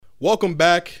Welcome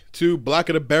back to Black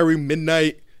of the Berry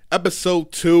Midnight,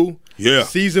 episode 2. Yeah.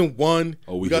 Season 1.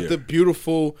 Oh, we got the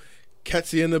beautiful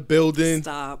Ketsi in the building.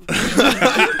 Stop.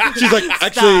 She's like,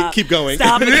 actually, keep going.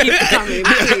 Stop and keep coming,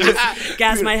 please.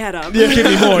 Gas my head up. Yeah. Give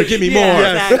me more. Give me more.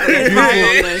 Exactly. It's my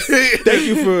long list. Thank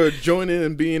you for joining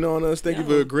and being on us. Thank you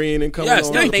for agreeing and coming Yes,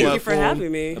 on. thank the you. Thank you for platform.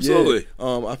 having me. Absolutely.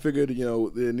 Yeah. I figured,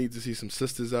 there need to see some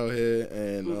sisters out here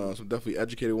and some definitely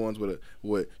educated ones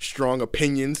with strong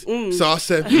opinions. So I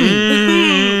said, who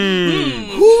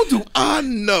do I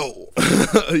know?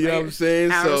 You know what I'm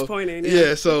saying? Arrows pointing,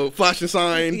 yeah. So flashing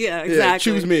sign. Yeah, exactly.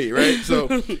 Choose me, right?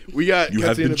 So we got You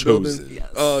have Ketsi in been the chosen. building.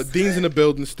 Yes. Dean's in the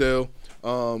building still.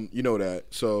 You know that.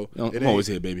 So I'm always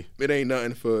here, baby. It ain't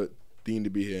nothing for Dean to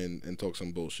be here and talk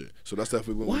some bullshit. So that's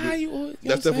definitely what Why are you always-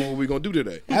 that's definitely what we're gonna do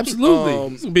today. Absolutely.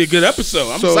 It's going to be a good episode.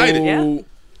 I'm excited. Yeah.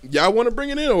 Y'all want to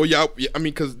bring it in, or y'all? I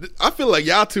mean, because I feel like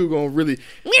y'all two gonna really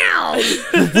meow. It's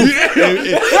gonna,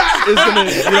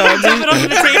 you know what I mean? It over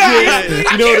the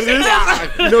table. You know what it is?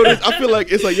 You know what it is? I feel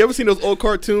like it's like, you ever seen those old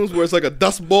cartoons where it's like a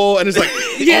dust ball and it's like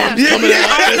arms coming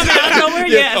out? Nowhere,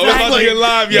 Yeah, yeah, oh, it's exactly. like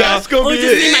live, y'all. That's gonna Or be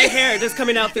just see my it. hair just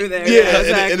coming out through there. Yeah,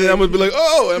 exactly. and then I'm gonna be like,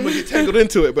 oh, I'm gonna get tangled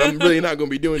into it, but I'm really not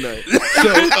gonna be doing that.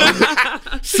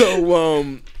 So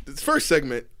this first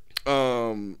segment,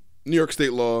 New York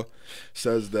state law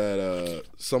says that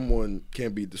someone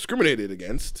can be discriminated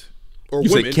against, or You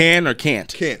women say can or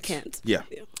can't? Can't. Yeah.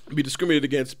 be discriminated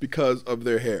against because of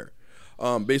their hair.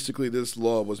 Basically, this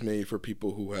law was made for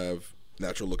people who have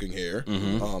natural looking hair,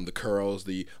 the curls,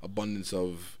 the abundance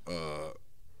of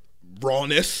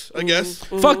rawness, I guess.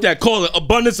 Fuck that. Call it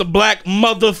abundance of black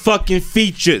motherfucking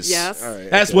features. Yes. All right,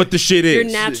 That's okay. what the shit is. Your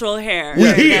natural hair.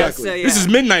 Yeah, here. exactly. So, yeah. This is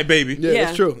midnight, baby. Yeah, Yeah.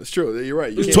 that's true. That's true. You're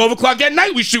right. It's 12 o'clock at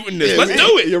night we shooting this. Let's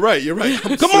do it. You're right. You're right.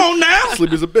 Come on now.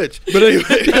 Sleep is a bitch. But anyway,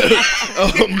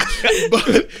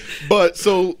 but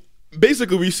so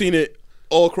basically, we've seen it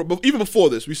all. Even before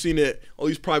this, we've seen it all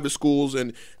these private schools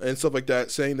and stuff like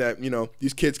that, saying that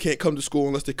these kids can't come to school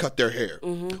unless they cut their hair.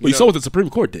 Well, you saw what the Supreme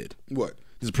Court did. What?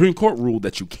 The Supreme Court ruled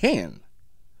that you can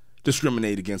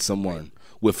discriminate against someone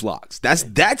with locks. That's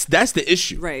the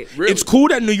issue. Right. Really? It's cool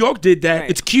that New York did that. Right.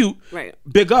 It's cute. Right.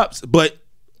 Big ups. But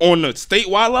on the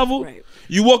statewide level, Right.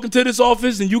 you walk into this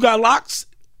office and you got locks,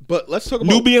 But let's talk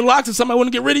about Nubian locks, and somebody want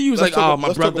to get rid of you. It's Let's like, talk oh, about- my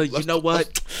let's talk brother, about- you know let's-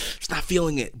 what? He's not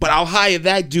feeling it. But I'll hire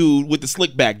that dude with the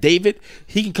slick back. David,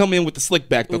 he can come in with the slick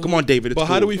back, though. Come on, David. It's But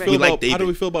how cool. do we feel like about David. how do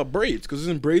we feel about braids? Because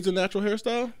isn't braids a natural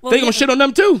hairstyle? Well, They gonna shit on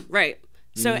them, too. Right.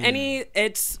 So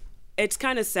it's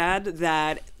kind of sad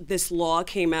that this law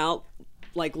came out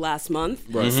like last month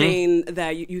saying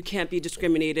that you can't be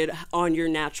discriminated on your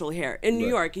natural hair. In New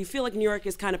York, you feel like New York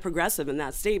is kind of progressive in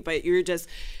that state, but you're just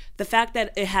the fact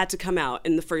that it had to come out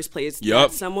in the first place.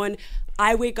 Yup. That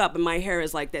I wake up and my hair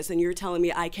is like this, and you're telling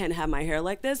me I can't have my hair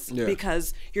like this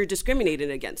because you're discriminating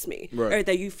against me, Right. or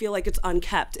that you feel like it's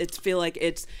unkept. It's feel like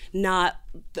it's not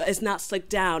slicked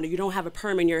down, or you don't have a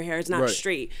perm in your hair. It's not Right.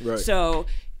 straight. Right. So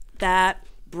that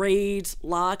braids,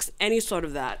 locks, any sort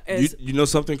of that is You know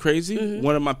something crazy?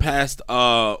 One of my past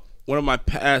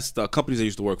companies I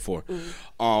used to work for,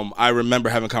 I remember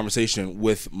having a conversation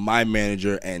with my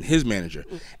manager and his manager,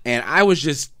 and I was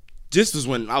just this was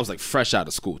when I was like fresh out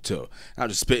of school too. I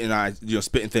was just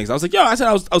spitting things. I was like,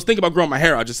 I was thinking about growing my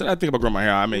hair. I just said I think about growing my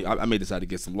hair. I may decide to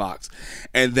get some locks,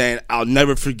 and then I'll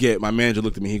never forget. My manager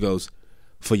looked at me. He goes,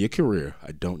 "For your career,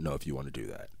 I don't know if you want to do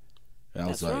that." And I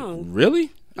was That's like, wrong.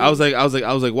 "Really?" I was like,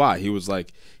 "Why?"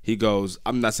 He goes,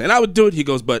 "I'm not saying I would do it." He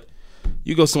goes, "But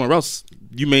you go somewhere else,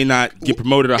 you may not get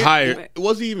promoted or hired."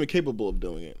 Was he even capable of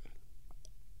doing it?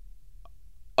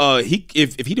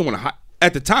 If he didn't want to hire.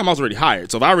 At the time, I was already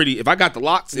hired, so if I got the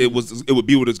locks, it would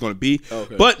be what it's going to be.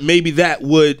 Okay. But maybe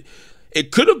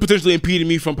it could have potentially impeded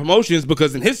me from promotions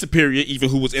because then his superior, even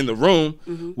who was in the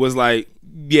room, was like,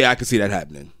 "Yeah, I can see that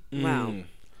happening." wow.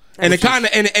 And it kind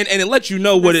of and it lets you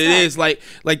know what it sad. is. Like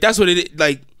that's what it is.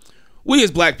 Like we as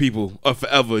black people are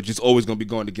forever just always going to be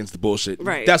going against the bullshit.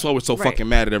 Right. That's why we're so Right. fucking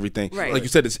mad at everything. Right. Like you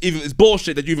said, it's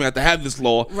bullshit that you even have to have this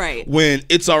law. Right. When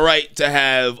it's all right to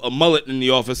have a mullet in the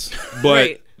office, but.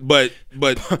 Right. But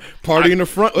Party in the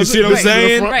front. You see what I'm Right.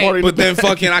 saying? Right. Party in But the then back.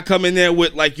 fucking I come in there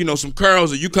with like some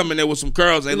curls, or you come in there with some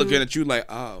curls, and they looking at you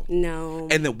like, oh. No.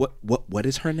 And then what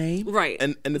is her name? Right.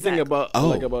 And the thing Exactly. about I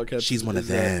like about Ketsi she's one of is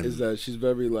that- them. is that she's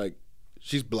very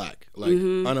she's black,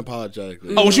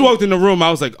 unapologetically. Oh, when she walked in the room,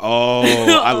 I was like, oh,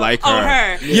 I like her. Oh,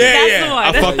 her. Yeah, That's yeah. the one.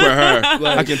 I fuck with her.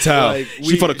 Like- I can tell. like,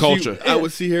 She for the culture. I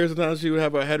would see her sometimes. She would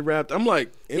have her head wrapped. I'm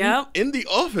like, in the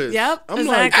office. Yep, I'm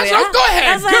exactly. That's- go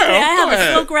ahead, Exactly. girl, I have go a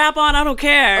ahead. silk wrap on. I don't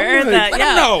care. I'm like, That, let 'em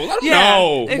yeah. know, let 'em Yeah,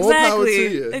 know. Exactly. More power to you, you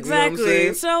know what I'm Exactly.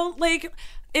 saying? So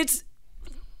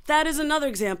that is another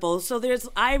example. So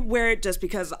I wear it just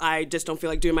because I just don't feel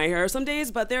like doing my hair some days,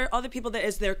 but there are other people that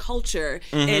it's their culture,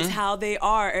 it's how they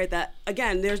are, or that,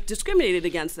 again, they're discriminated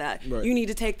against that. Right. You need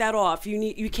to take that off.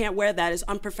 You can't wear that. It's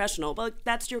unprofessional. But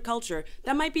that's your culture.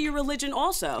 That might be your religion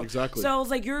also. Exactly. So it's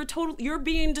like you're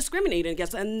being discriminated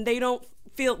against, and they don't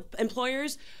feel,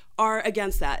 employers are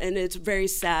against that, and it's very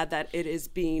sad that it is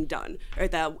being done.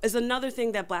 Right, that is another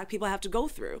thing that Black people have to go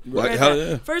through. Right, Right, hell that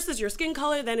yeah. First is your skin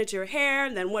color, then it's your hair,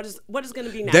 and then what is going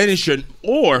to be next? Then it should,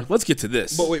 or let's get to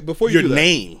this. But wait, before you your do that,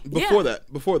 name. Before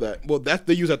Yeah. that, well,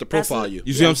 they use that to profile you.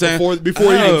 You see what I'm saying?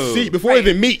 Before Oh. they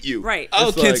even meet you. Right. Oh,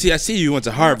 It's like- Kinsey, I see you went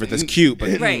to Harvard. That's cute,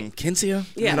 but Right. Kinsey,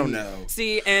 Yeah. I don't know.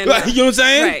 See, and You know what I'm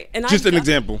saying? Right, and Just I've an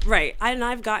example. Right, and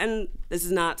I've gotten. This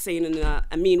is not saying in a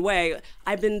mean way.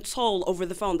 I've been told over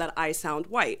the phone that I sound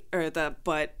white,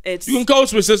 but it's. You can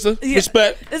coach me, sister. Yeah,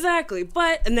 Respect. Exactly,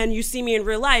 and then you see me in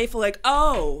real life, like,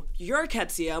 oh, you're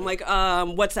Ketsia. I'm like,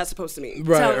 what's that supposed to mean?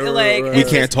 Right, So, right, like, right. We it's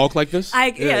can't just- talk like this. Yeah,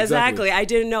 exactly. exactly. I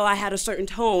didn't know I had a certain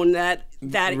tone that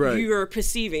Right. you're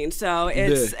perceiving. So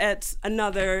it's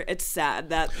another. It's sad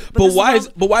that. But this why is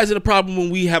why is it a problem when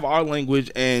we have our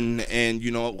language and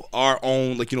our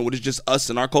own, like, what is just us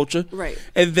and our culture? Right.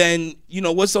 And then,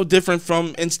 what's so different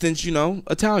from instance,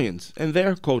 Italians and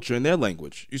their culture and their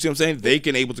language. You see what I'm saying? They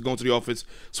can able to go into the office,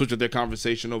 switch up their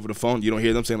conversation over the phone. You don't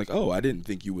hear them saying like, "Oh, I didn't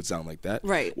think you would sound like that."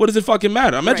 Right. What does it fucking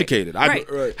matter? I'm Right. educated. Right.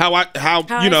 How how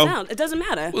I sound. It doesn't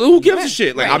matter. Who gives a Right.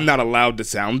 shit? Like, Right. I'm not allowed to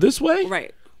sound this way.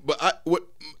 Right. But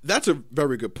that's a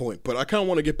very good point. But I kind of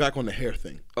want to get back on the hair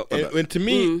thing. Okay. And to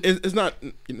me, it's not.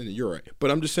 You're right.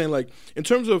 But I'm just saying, like, in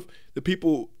terms of the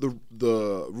people,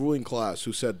 the ruling class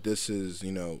who said this is,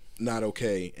 not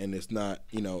okay, and it's not,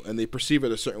 and they perceive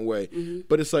it a certain way.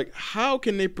 But it's like, how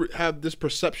can they have this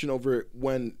perception over it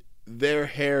when their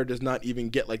hair does not even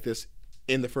get like this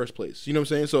in the first place? You know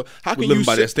what I'm saying? So how can living you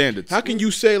by say, their standards. How can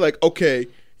you say, like, okay,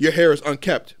 your hair is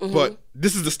unkept, but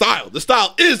this is the style. The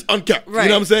style is unkept. Right. You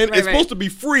know what I'm saying? Right, It's right. supposed to be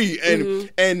free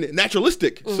and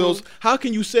naturalistic. So how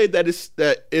can you say that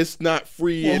it's not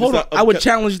free? Well, and hold on. it's not I would unkept?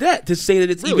 challenge that to say that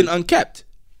it's Really? even unkept.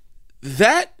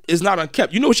 That is not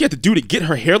unkept. You know what she had to do to get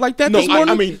her hair like that No, this morning?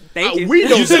 I mean, Thank you. we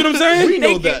know. You see what I'm saying? We know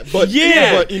Thank you. that, but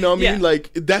Yeah. but you know what I mean, Yeah. like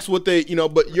that's what they,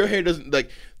 but your hair doesn't, like,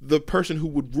 the person who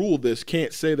would rule this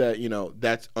can't say that,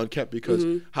 that's unkept because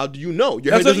how do you know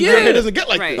your hair That's doesn't, a- your yeah. hair doesn't get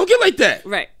like Right. this? Don't get like that.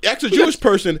 Right. Ask a Jewish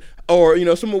person or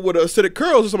someone with acidic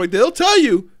curls or something like that. They'll tell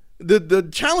you the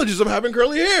challenges of having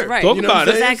curly hair. Right. Talk You know what about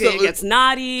I'm it. saying? Exactly. So It gets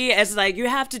naughty. It's like you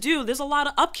have to do. There's a lot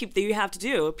of upkeep that you have to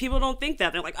do. People don't think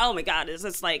that. They're like, oh my God, is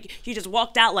this like he just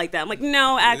walked out like that? I'm like,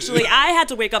 no, actually, I had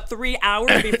to wake up 3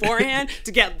 hours beforehand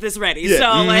to get this ready. Yeah.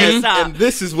 So like, stop. And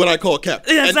this is what I call kept.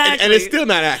 And Exactly. it's still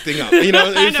not acting up. You know,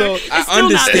 I and know. so It's still I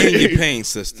understand not- your pain,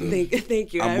 sister.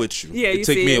 Thank you. I'm with you. Yeah, It you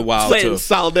took see, me a while, twins. too.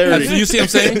 solidarity. You see what I'm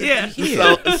saying? Yeah.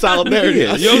 Solidarity.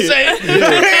 Yeah. I You know what I'm see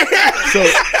it. saying?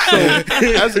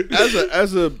 So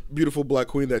as a beautiful black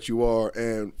queen that you are,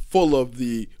 and full of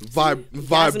the Gassing me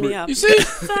vibrant. up. You see?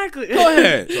 Exactly. Go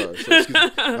ahead. Sorry, excuse me.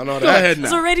 I know Go that. ahead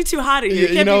It's now. already too hot in here. Yeah, You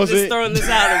you can't know be what I'm just saying? throwing this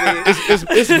out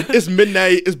of me. It's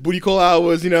midnight. It's booty call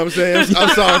hours. You know what I'm saying?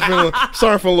 I'm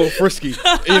sorry for a little frisky. You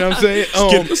know what I'm saying?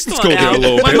 Let's Come go on there now. a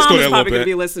little bit. My Let's go mom there is a probably little gonna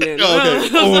be bit. listening. Okay.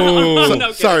 Oh,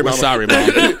 No, sorry, we're mama. sorry,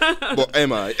 mom. Well,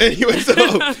 am I? Anyway,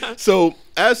 so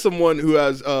as someone who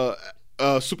has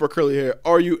super curly hair,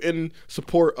 are you in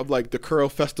support of like the curl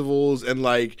festivals and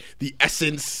like the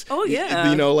Essence? Oh,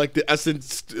 yeah. Like the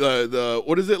Essence. The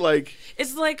what is it like?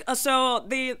 It's like so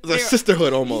It's a they're-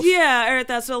 sisterhood almost. Yeah, or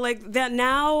that. So like that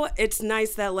now, it's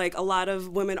nice that like a lot of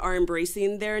women are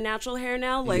embracing their natural hair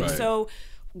now. Like Right. so,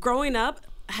 growing up,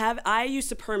 I used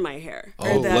to perm my hair.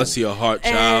 Oh, bless your heart,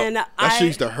 child. And That shit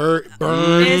used to hurt,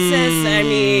 burn. It's just, I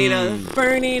mean,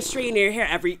 burning, straightening your hair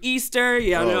every Easter.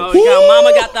 You know,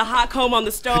 mama got the hot comb on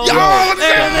the stove. Yo, and this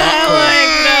is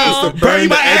then, Used to burn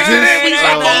the edges.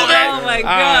 Oh my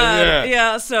God! yeah.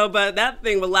 Yeah. So, but that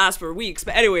thing would last for weeks.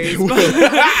 But anyways, You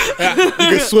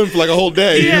could swim for like a whole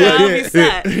day. yeah, I'll be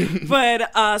set.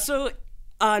 But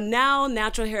now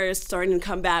natural hair is starting to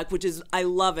come back, which is, I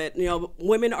love it.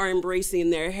 Women are embracing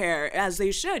their hair as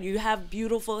they should. You have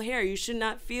beautiful hair. You should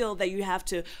not feel that you have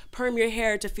to perm your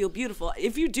hair to feel beautiful.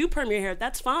 If you do perm your hair,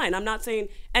 that's fine. I'm not saying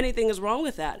anything is wrong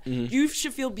with that. You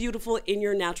should feel beautiful in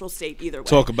your natural state either way.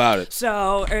 Talk about it.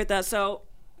 So,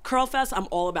 Curl Fest, I'm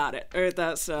all about it.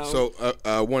 So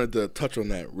I wanted to touch on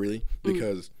that really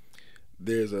because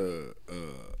there's a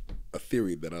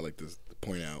theory that I like to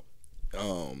point out,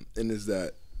 and is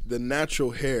that the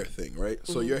natural hair thing, right?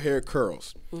 So your hair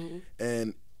curls,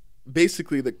 and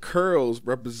basically the curls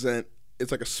represent,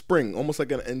 it's like a spring, almost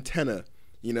like an antenna,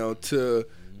 to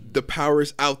the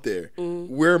powers out there.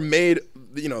 We're made,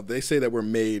 you know, they say that we're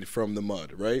made from the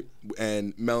mud, right?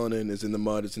 And melanin is in the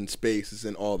mud, it's in space, it's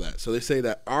in all that. So they say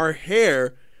that our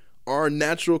hair, our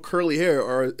natural curly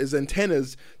hair, is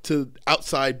antennas to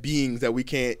outside beings that we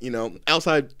can't, you know,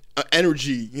 outside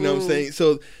energy, you know what I'm saying?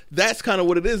 So that's kind of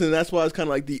what it is, and that's why it's kind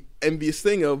of like the envious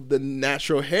thing of the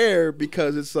natural hair,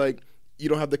 because it's like you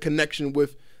don't have the connection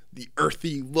with the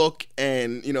earthy look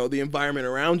and, you know, the environment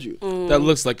around you. That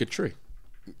looks like a tree.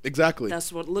 Exactly.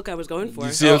 That's what look I was going for.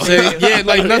 You see what I'm saying? Yeah,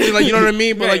 like nothing, like, you know what I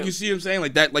mean? But Right. like, you see what I'm saying?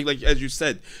 Like that, like as you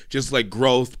said, just like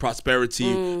growth,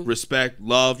 prosperity, respect,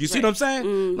 love. You see what I'm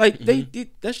saying? Like they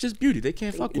that's just beauty. They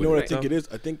can't fuck with. You know what it, I think so. it is?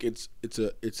 I think it's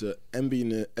a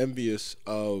envious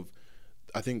of,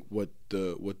 I think what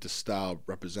the style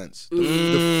represents,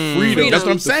 the freedom. That's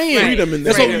what I'm saying. Right. Freedom in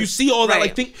That's there. why when you see all that, Right.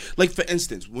 like think, like for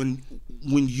instance, when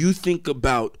you think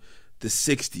about the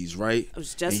 60s, right? I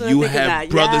was just and gonna you think of have that.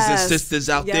 brothers Yes. and sisters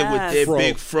out there with Yes. their Fro.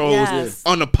 big fros, Yes.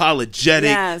 unapologetic,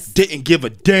 Yes. didn't give a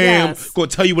damn, Yes. gonna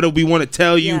tell you whatever we want to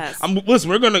tell you. Yes.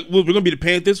 Listen, we're gonna be the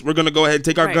Panthers. We're gonna go ahead and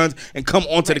take our Right. guns and come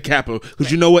onto the Capitol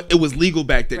because you know what? It was legal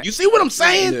back then. You see what I'm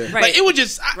saying? Yeah. Right. Like it would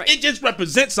just, Right. it just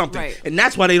represents something, Right. and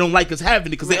that's why they don't like us having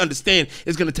it because they understand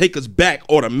it's gonna take us back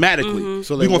automatically.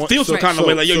 So we they gonna want- feel some so- kind of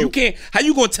way. Like yo, so- you can't. How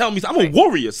you gonna tell me? I'm a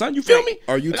warrior, son. You feel Right. me?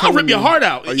 Are you? Like, I'll rip telling your me- heart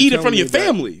out are and you eat in front telling of your me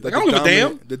that- family. that Like I don't give a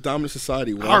damn. The dominant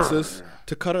society wants us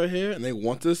to cut our hair, and they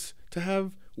want us to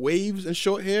have waves and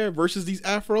short hair versus these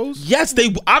afros. Yes,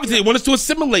 they obviously they want us to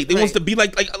assimilate. They want us Right. to be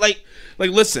like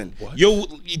listen, yo,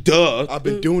 duh. I've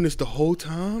been doing this the whole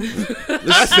time.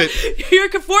 That's it. You're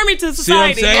conforming to what I'm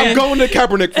society. saying? I'm going to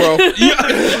Kaepernick, bro.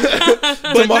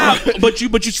 But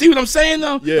but you see what I'm saying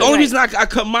though? Yeah. The only Right. reason I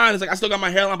cut mine is like I still got my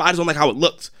hairline, but I just don't like how it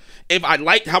looks. If I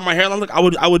liked how my hairline looked, I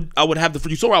would have the.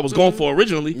 You saw what I was going for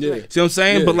originally. Yeah. See what I'm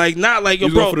saying? Yeah. But like not like yo,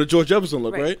 You going bro. for the George Jefferson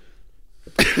look, Right. right?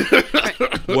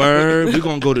 Word, we're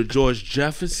gonna go to George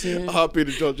Jefferson. I'll be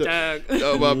the George Jefferson. Doug.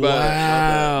 Oh, my bad.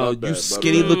 Wow, My bad. you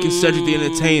skinny looking Cedric the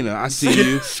Entertainer. I see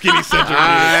you. Skinny Cedric.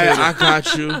 I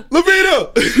got you.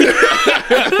 Levita.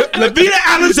 Lavita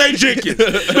Alizé Jenkins.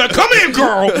 Now, come in,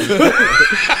 girl.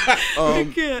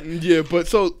 Yeah, but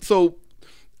so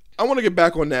I want to get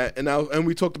back on that, and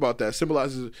we talked about that.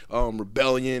 Symbolizes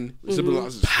rebellion,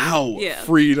 symbolizes Power. Yeah.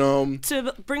 freedom.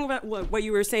 To bring back what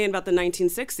you were saying about the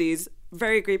 1960s,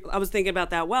 very great. I was thinking about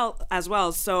that as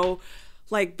well. So,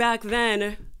 like back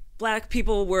then, black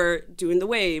people were doing the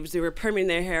waves. They were perming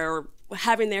their hair or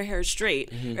having their hair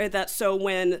straight. Or that so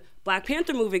when Black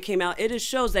Panther movie came out, it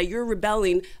shows that you're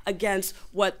rebelling against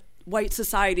what white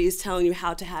society is telling you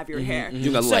how to have your hair.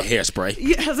 You got like hairspray.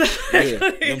 Yes. You know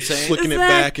what I'm saying? Flicking it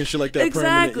back and shit like that.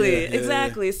 Exactly, permanent. Yeah, yeah,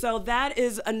 exactly. So that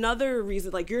is another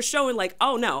reason. Like you're showing, like,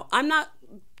 oh no, I'm not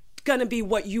gonna be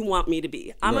what you want me to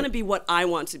be. I'm gonna be what I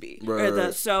want to be. Right,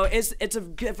 right. So it's a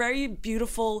very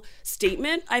beautiful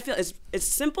statement. I feel it's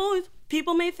simple.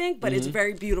 People may think, but it's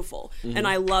very beautiful, and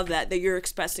I love that you're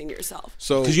expressing yourself.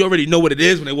 So Because you already know what it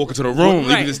is when they walk into the room. You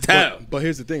Right. can just tell. But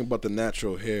here's the thing about the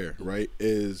natural hair, right?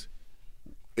 Is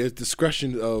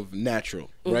discretion of natural,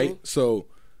 right? So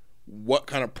what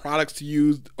kind of products to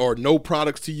use or no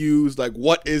products to use, like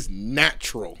what is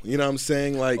natural? You know what I'm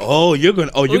saying? Like Oh, you're going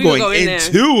We're gonna into go in there.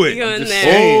 it. You're going just there.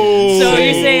 saying. So Oh.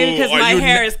 you're saying because Are my you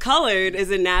hair na- is colored,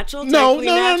 is it natural? no, Technically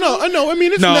no, no, natural? no. I know. I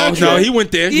mean, it's No, natural. no, he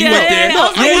went there. He Yeah, went yeah, there. yeah. I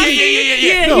was like, Yeah,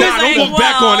 he Nah, was don't like, look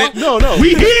back on it. No,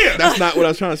 We here. That's not what I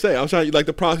was trying to say. I was trying to like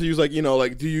the process. Use like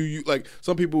like do you like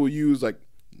some people will use like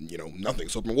nothing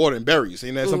soap and water and berries,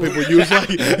 and then some people use like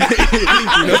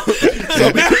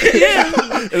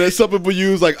and then some people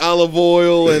use like olive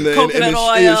oil and Coconut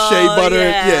oil, shea butter.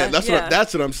 yeah, That's yeah.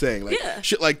 that's what I'm saying. Like Yeah.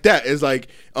 shit like that is like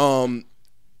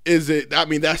is it? I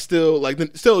mean, that's still like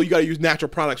still you got to use natural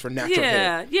products for natural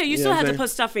hair. Yeah, you know still what have I'm to saying? put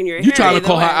stuff in your hair. You trying to either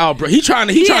call her way. out, bro? He trying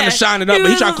to shine it up, but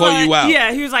he trying to call you out.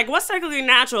 Yeah, he was like, "What's technically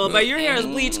natural? But your hair is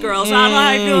bleached, girl. So I don't know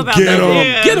how you feel about Get that." him.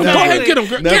 Yeah, Get him. Go exactly. ahead, get him.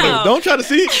 girl. Never. No. Don't try to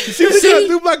see what they trying to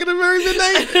do back in the very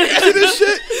midnight. See this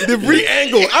shit? The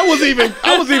re-angle. I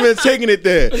wasn't even taking it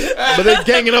there, but they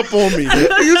ganging up on me.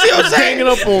 You see, I'm ganging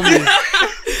up on me.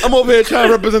 I'm over here trying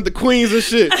to represent the queens and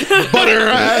shit, butter her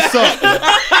ass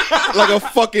up like a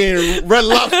fucking Red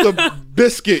Lobster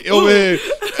biscuit over here,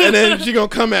 and then she gonna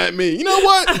come at me. You know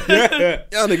what?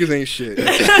 Y'all niggas ain't shit.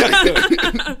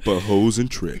 But hoes and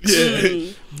tricks.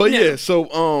 But yeah, so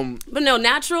But no,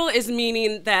 natural is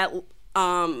meaning that.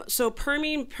 So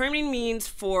perming means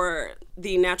for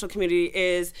the natural community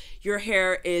is your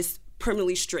hair is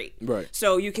permanently straight. Right.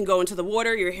 So you can go into the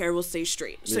water, your hair will stay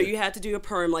straight. So Yeah. you have to do a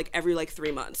perm like every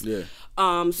 3 months. yeah,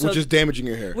 So which is damaging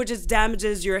your hair. which is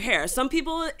damages your hair. Some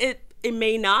people it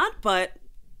may not, but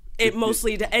it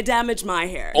mostly it damaged my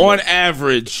hair. On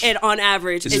average, On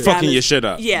average, it's it fucking damaged, your shit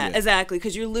up. Yeah, exactly.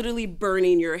 Because you're literally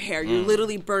burning your hair. You're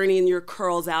literally burning your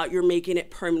curls out. You're making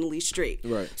it permanently straight.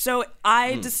 Right. So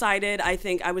I decided, I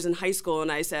think I was in high school,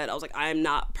 and I said, I was like, I'm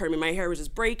not perming. My hair was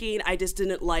just breaking. I just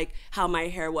didn't like how my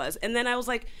hair was. And then I was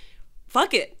like,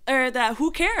 fuck it, or that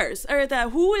who cares, or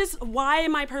that why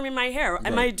am I perming my hair?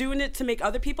 Am I doing it to make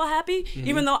other people happy,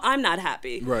 even though I'm not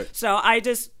happy? Right. So I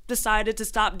just decided to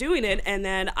stop doing it, and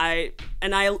then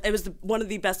it was one of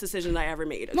the best decisions I ever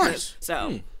made. Nice.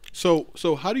 So.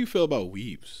 So how do you feel about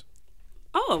weaves?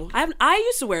 Oh, I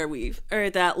used to wear a weave, or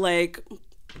that like.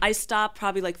 I stopped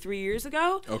probably like 3 years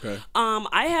ago. Okay.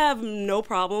 I have no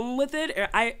problem with it.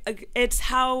 It's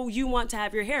how you want to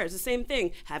have your hair. It's the same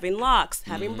thing. Having locks,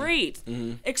 having braids.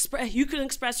 You can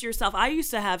express yourself. I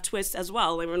used to have twists as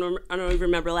well. Like, I don't even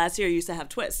remember last year I used to have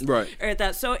twists. Right.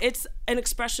 So it's an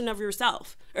expression of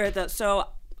yourself. So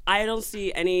I don't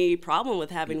see any problem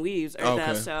with having weaves.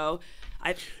 So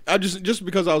I just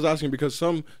because I was asking, because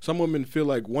some women feel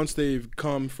like once they've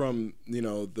come from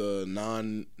the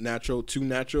non-natural to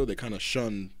natural, they kind of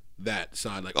shun that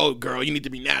side. Like, oh girl, you need to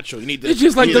be natural. You need to. It's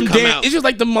just like them out. It's just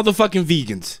like the motherfucking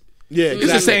vegans. Yeah, exactly.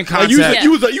 It's the same Like concept.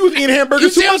 you was eating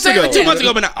hamburgers 2 months ago. 2 months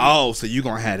ago, but now, so you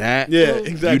gonna have that? Yeah,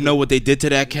 exactly. You know what they did to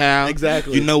that cow?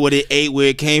 Exactly. You know what it ate, where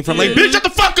it came from? Like, bitch, shut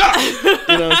the fuck up!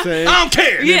 You know what I'm saying? I don't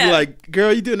care. Yeah. Be like,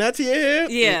 girl, you doing that to your hair?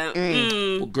 yeah.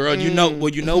 Well, girl, you know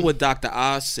what Dr.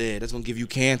 Oz said. That's gonna give you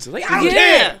cancer. Like, I don't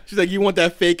Yeah. Yeah. She's like, you want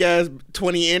that fake ass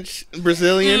 20-inch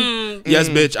Brazilian? Yes,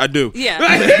 bitch, I do. Yeah.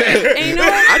 And you know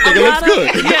what? I think it looks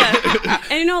good. Yeah.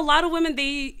 And a lot of women,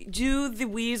 they do the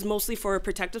weaves mostly for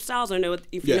protective styles. I don't know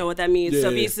if you know what that means. Yeah, so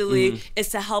yeah. basically, it's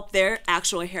to help their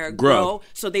actual hair grow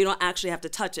so they don't actually have to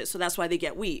touch it. So that's why they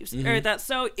get weaves.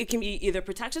 So it can be either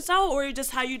protection style or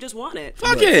just how you just want it.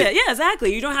 Fuck it. Yeah,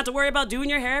 exactly. You don't have to worry about doing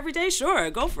your hair every day. Sure,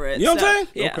 go for it. You know what I'm saying?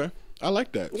 Yeah. Okay. I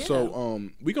like that. So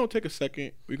we gonna take a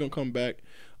second. We gonna come back.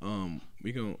 I'm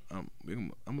gonna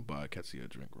buy Ketsia a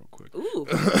drink real quick. Ooh.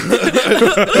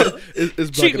 It's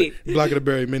Treat me. Black of the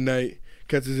Berry Midnight.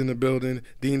 Ketsia's in the building.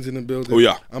 Dean's in the building. Oh,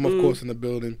 yeah. I'm of course in the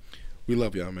building. We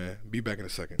love y'all, man. Be back in a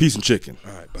second. Peace and chicken.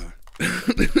 All right, bye.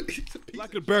 Black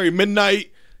of the Berry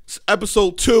Midnight.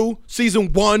 Episode 2,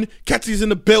 season 1. Ketsia's in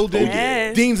the building. Oh,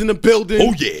 yeah. Dean's in the building.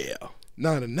 Oh yeah.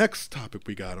 Now the next topic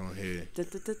we got on here.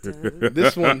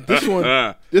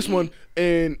 Da-da-da-da. This one,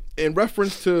 in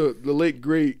reference to the late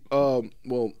great, late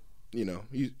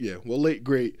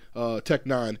great Tech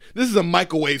Nine. This is a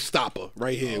microwave stopper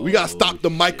right here. We gotta stop the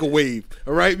microwave.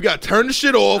 All right, we gotta turn the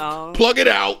shit off, plug it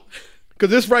out, cause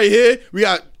this right here, we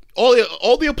got all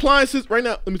the appliances right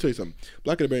now. Let me tell you something.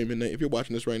 Black of the Berry Midnight. If you're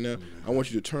watching this right now, I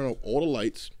want you to turn off all the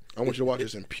lights. I want you to watch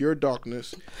this in pure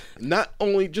darkness. Not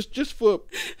only just for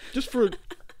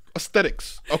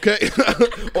aesthetics, okay,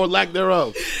 or lack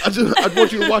thereof. I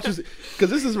want you to watch this because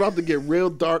this is about to get real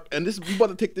dark, and we about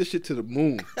to take this shit to the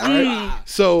moon. All right.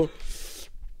 So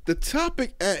the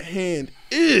topic at hand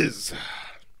is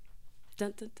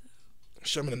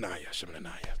Shamananaya.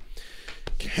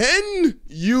 Can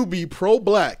you be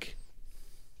pro-black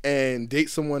and date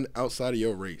someone outside of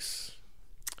your race?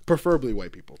 Preferably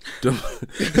white people. This is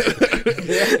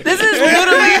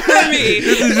literally for me.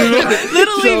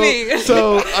 Literally me.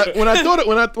 So when I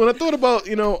thought about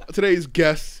today's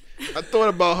guest, I thought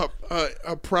about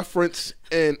her preference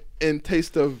and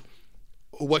taste of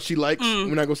what she likes.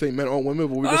 We're not gonna say men or women,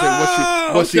 but we're gonna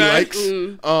say what she likes.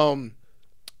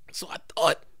 So I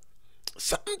thought.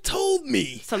 Something told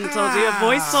me. Something told you. A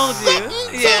voice told you.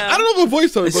 Yeah. I don't know if a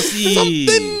voice told me, but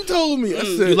something told me. I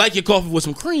said, You like your coffee with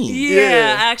some cream?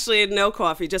 Yeah, actually, no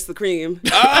coffee, just the cream.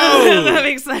 Oh, That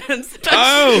makes sense.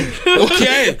 oh,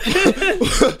 okay,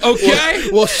 okay.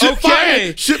 Well, shit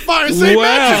fire and same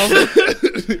matches.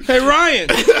 Hey Ryan,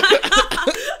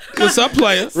 what's up,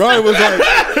 player? Ryan was like,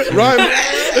 Ryan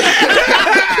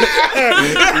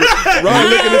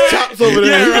licking his chops over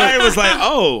there. Yeah, Ryan was like,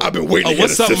 oh, I've been waiting.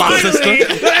 what's up, my sister? You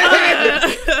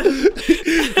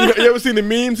ever seen the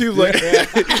memes? He was like,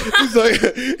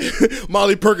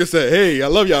 Molly Perkins said, "Hey, I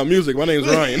love y'all music. My name's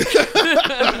Ryan."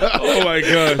 Oh my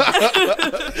god.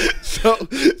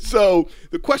 So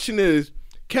the question is,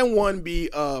 can one be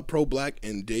pro-black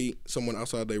and date someone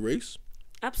outside their race?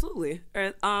 Absolutely.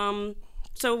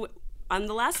 So on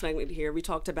the last segment here, we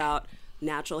talked about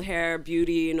natural hair,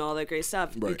 beauty, and all that great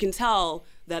stuff. Right. You can tell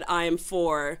that I am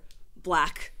for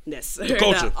blackness.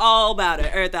 Culture. All about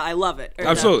it. Or that I love it.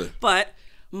 Absolutely. But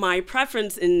my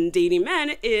preference in dating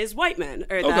men is white men.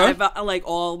 Or Okay. that like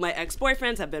all my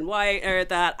ex-boyfriends have been white. Or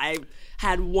that I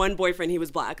had one boyfriend, he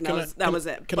was black. And that was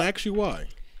it. Can I ask you why?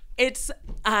 It's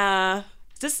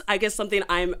just, I guess, something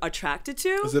I'm attracted to.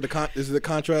 Is it a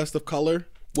contrast of color?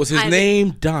 Was his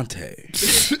name Dante?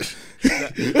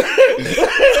 It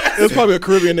was probably a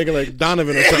Caribbean nigga like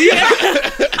Donovan or something.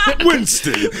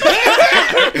 Winston.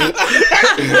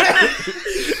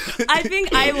 I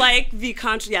think I like the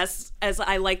yes, as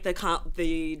I like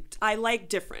I like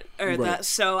different,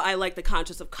 so I like the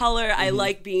conscious of color. I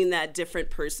like being that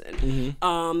different person.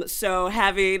 So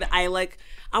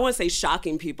I want to say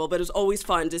shocking people, but it's always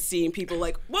fun to seeing people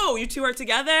like, whoa, you two are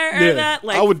together, or that.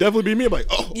 Like, I would definitely be me. I'm like,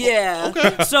 oh, yeah.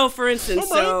 okay. So, for instance,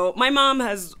 so my mom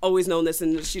has always known this,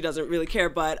 and she doesn't really care.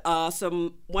 But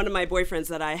one of my boyfriends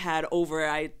that I had over,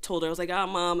 I told her, I was like, oh,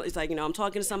 Mom, it's like, I'm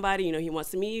talking to somebody, he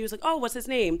wants to meet you. He was like, oh, what's his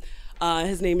name?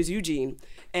 His name is Eugene.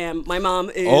 And my mom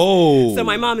is so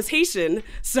my mom is Haitian,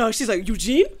 so she's like,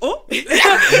 Eugene? Oh.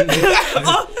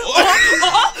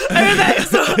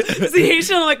 So is he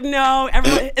Haitian? I'm like, no,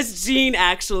 it's Gene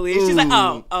actually. She's like,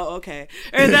 oh, okay.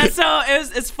 So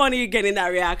it's funny getting that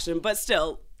reaction, but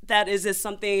still, that is just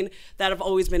something that I've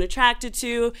always been attracted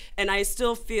to, and I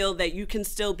still feel that you can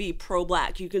still be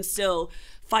pro-Black. You can still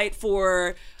fight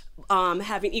for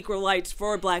having equal rights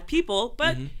for Black people,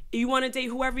 but you want to date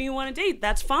whoever you want to date,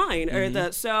 that's fine.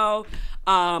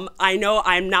 I know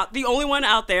I'm not the only one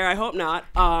out there, I hope not,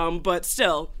 but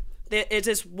still, it's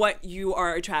just what you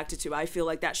are attracted to. I feel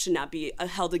like that should not be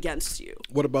held against you.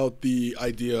 What about the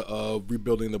idea of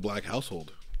rebuilding the Black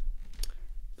household?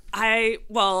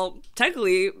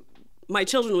 Technically, my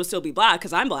children would still be Black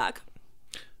because I'm Black.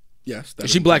 Yes,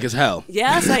 she Black as hell.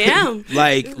 Yes, I am.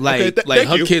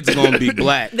 Her kids are gonna be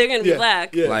Black. They're gonna be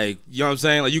Black. Yeah. Like, you know what I'm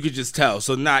saying? Like, you could just tell.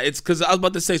 So it's because I was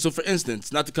about to say. So for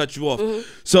instance, not to cut you off.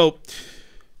 So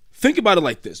think about it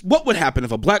like this: what would happen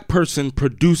if a Black person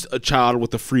produced a child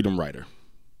with a freedom writer?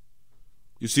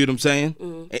 You see what I'm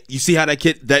saying? You see how that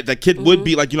kid would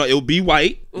be like, it would be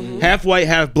white, half white,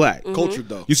 half Black. Cultured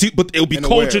though. You see, but it would be And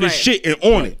cultured aware. as shit and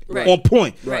on it, on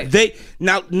point. Right.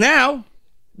 Now,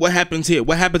 what happens here?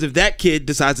 What happens if that kid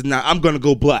decides, now I'm gonna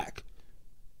go Black?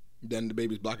 Then the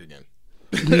baby's Black again.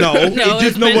 No,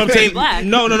 it's what I'm saying. Black.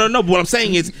 No. But what I'm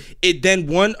saying is, it then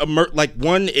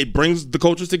it brings the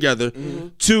cultures together.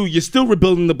 Two, you're still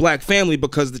rebuilding the Black family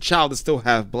because the child is still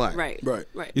half Black. Right.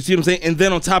 You see what I'm saying? And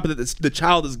then on top of that, the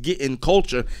child is getting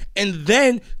culture. And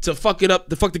then to fuck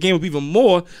the game up even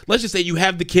more, let's just say you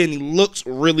have the kid and he looks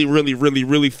really, really, really,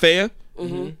 really fair,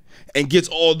 and gets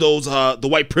all those the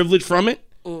white privilege from it.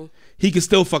 He can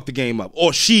still fuck the game up,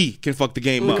 or she can fuck the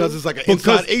game up because it's like an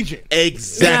inside agent.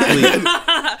 Exactly.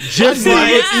 Just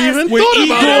like even when thought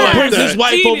about Igor it brings like his that.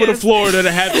 wife over to Genius. Florida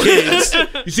to have kids.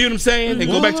 You see what I'm saying? They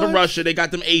go back to Russia. They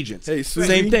got them agents. Hey, Susie.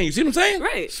 Same thing. You see what I'm saying?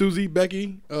 Right. Susie,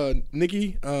 Becky,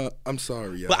 Nikki. I'm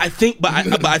sorry, y'all. But I think,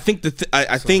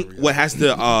 I think what has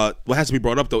to be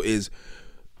brought up though is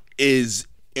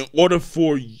in order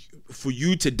for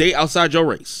you to date outside your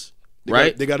race,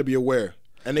 right? They got to be aware.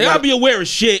 And they gotta be aware of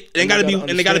shit. They gotta be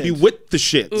with the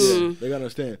shits. They gotta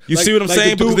understand. You see what I'm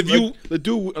saying? The dude, Because if the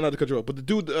dude, not to cut you off, but the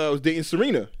dude was dating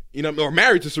Serena, or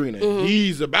married to Serena.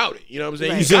 He's about it. You know what I'm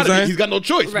saying? Right. He's got no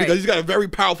choice because he's got a very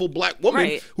powerful Black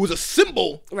woman who's a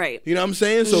symbol. Right. You know what I'm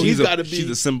saying? So he's got to be. She's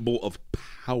a symbol of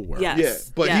power. Yes. Yeah,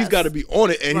 but he's got to be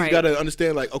on it, and he's Right. got to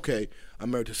understand, like, okay,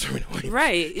 I'm married to Serena Williams.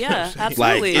 Right. You know what Yeah. I'm saying?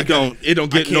 Absolutely. Like it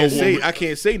don't get no more. I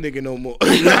can't say nigga no more.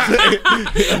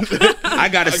 I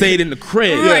gotta say it in the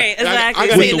crib. Right.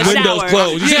 Exactly. I With Say the in windows shower.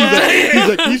 closed. You see Yeah. what I'm saying? He's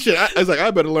like, you should. I was like, I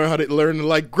better learn to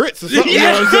like grits or something. You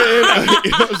know what I'm saying?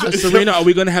 You know what I'm saying? Serena, are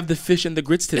we gonna have the fish and the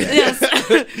grits today? Yes.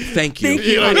 Thank you. Thank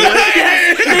you. You know, You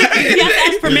have to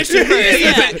ask permission first.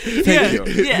 Yeah. Thank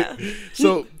you. Yeah.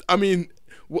 So I mean,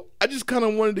 I just kind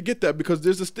of wanted to get that because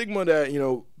there's a stigma that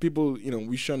people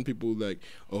we shun people like,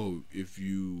 oh, if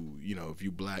you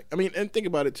Black. I mean, and think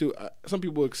about it too. Some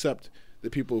people accept the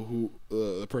people who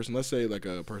a person, let's say like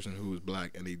a person who is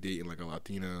Black and they dating like a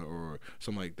Latina or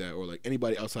something like that, or like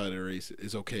anybody outside of their race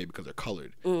is okay because they're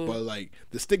colored. But like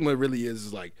the stigma really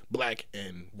is like Black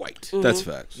and white. That's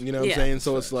facts. You know what I'm Yeah. saying?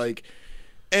 So it's like,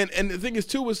 and the thing is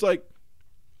too, it's like,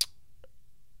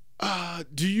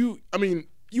 do you? I mean,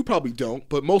 you probably don't,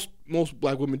 but most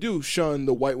Black women do shun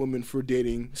the white women for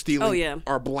stealing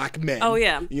our Black men. Oh,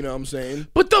 yeah. You know what I'm saying?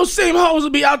 But those same hoes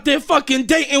will be out there fucking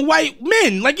dating white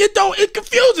men. Like it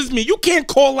confuses me. You can't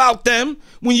call out them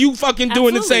when you fucking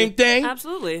doing the same thing.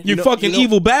 Absolutely. You fucking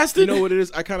evil bastard. You know what it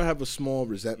is? I kind of have a small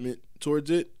resentment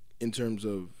towards it in terms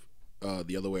of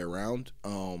the other way around.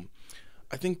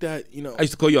 I think that I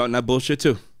used to call you out on that bullshit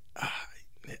too.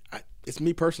 it's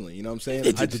me personally. You know what I'm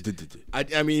saying?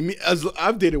 I mean, as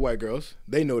I've dated white girls,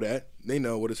 they know that. They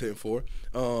know what it's hitting for.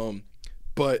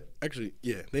 But actually,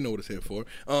 yeah, they know what it's hitting for.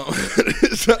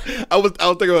 So I was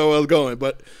thinking about where I was going,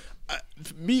 but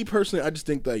me personally, I just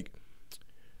think like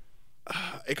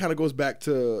it kind of goes back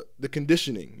to the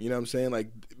conditioning. You know what I'm saying? Like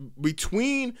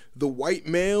between the white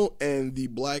male and the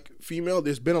black female,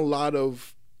 there's been a lot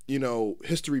of, you know,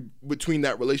 history between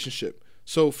that relationship.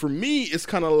 So for me, it's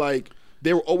kind of like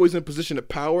they were always in a position of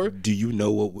power. Do you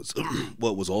know what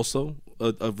was also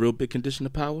a real big condition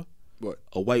of power? What?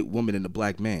 A white woman and a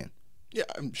black man. Yeah,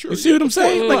 I'm sure. You see what I'm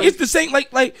saying? Like it's the same.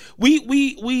 Like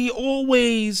we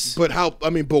always. But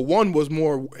but one was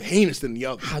more heinous than the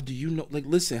other. How do you know? Like,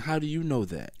 listen. How do you know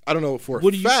that? I don't know for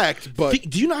a fact, but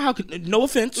do you know how? No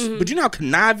offense, but do you know how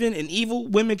conniving and evil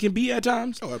women can be at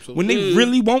times? Oh, absolutely. When they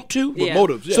really want to, Yeah.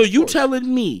 motives. Yeah, so of you course.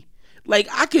 telling me, like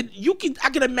I could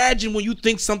imagine when you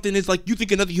think something is like you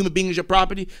think another human being is your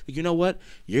property. Like, you know what?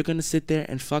 You're gonna sit there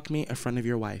and fuck me in front of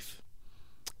your wife.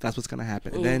 That's what's gonna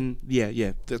happen. And then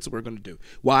that's what we're gonna do.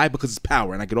 Why? Because it's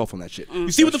power, and I get off on that shit.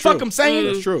 You see what the That's fuck true. I'm saying?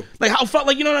 That's true. Like how fuck,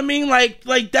 like you know what I mean? Like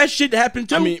that shit happened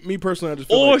too. I mean, me personally, I just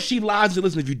feel or like, she lies and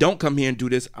listen. If you don't come here and do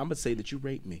this, I'm gonna say that you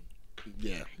raped me,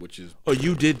 yeah, which is or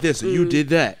you did this, or you did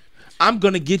that. I'm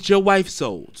gonna get your wife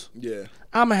sold. yeah,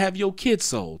 I'm gonna have your kid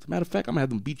sold. Matter of fact, I'm gonna have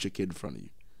them beat your kid in front of you.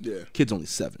 yeah, Kid's only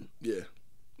 7. yeah.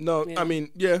 No, Yeah. I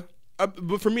mean, yeah,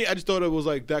 but for me, I just thought it was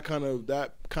like that kind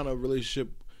of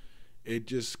relationship. It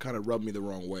just kind of rubbed me the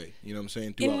wrong way. You know what I'm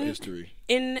saying? Throughout history.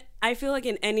 I feel like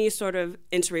in any sort of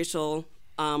interracial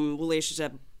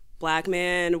relationship, black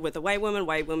man with a white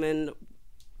woman,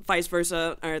 vice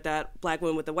versa, or that black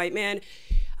woman with a white man,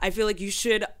 I feel like you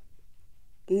should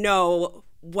know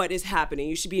what is happening.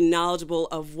 You should be knowledgeable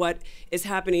of what is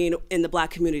happening in the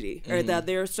black community, or that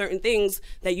there are certain things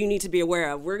that you need to be aware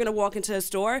of. We're going to walk into a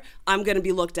store, I'm going to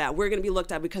be looked at. We're going to be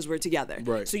looked at because we're together.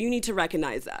 Right. So you need to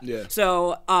recognize that. Yeah.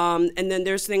 So, and then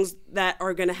there's things that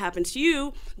are going to happen to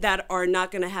you that are not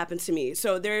going to happen to me.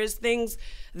 So there's things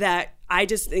that I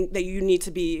just think that you need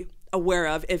to be aware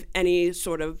of if any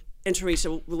sort of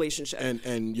interracial relationship.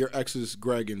 And your exes,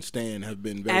 Greg and Stan, have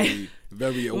been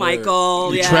very aware.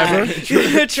 Michael, yeah. Trevor?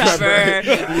 Trevor.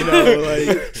 You know,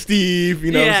 like Steve,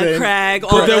 you know what I'm Yeah, saying? Craig.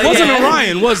 But there all- wasn't yeah. a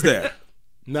Ryan, was there?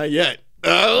 Not yet.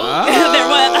 There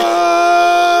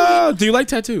was. Do you like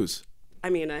tattoos?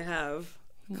 I mean, I have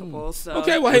a couple, so.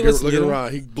 Okay, well, hey, listen. Look you at know.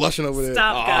 Ryan. He blushing over there.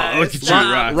 Stop, guys. look at you,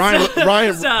 Stop.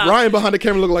 Ryan. Stop. Ryan behind the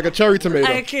camera look like a cherry tomato.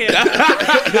 I can't.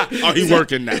 Oh, he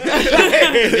working now.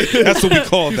 That's what we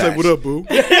call He's that. like, what up, boo?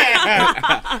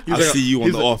 I'll see you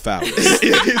on the off hours.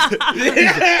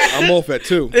 I'm off at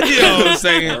 2. You know what I'm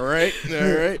saying? All right.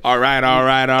 All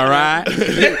right.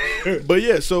 But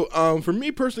yeah, so for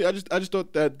me personally, I just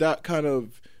thought that kind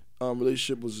of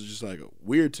relationship was just like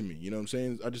weird to me. You know what I'm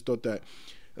saying? I just thought that,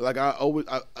 like, I always,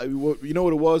 you know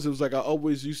what it was? It was like I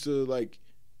always used to like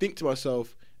think to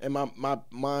myself, and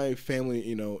my family,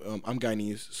 you know, I'm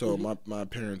Guyanese, so my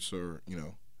parents are, you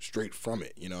know, straight from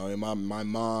it, you know, and my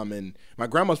mom and my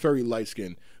grandma's very light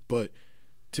skinned, but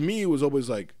to me it was always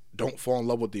like, don't fall in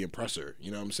love with the oppressor, you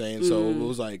know what I'm saying? So it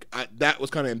was like that was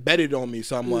kind of embedded on me,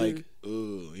 so I'm like,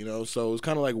 ugh, you know, so it was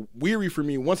kind of like weary for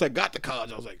me. Once I got to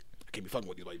college, I was like, I can't be fucking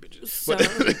with these white bitches. So,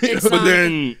 But, But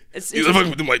then it's you're fucking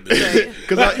with them white bitches.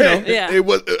 because you know, Yeah.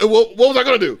 what was I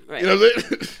gonna do? Right. You know what I'm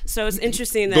saying? So it's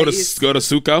interesting that Go to you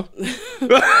Suco.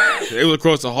 It was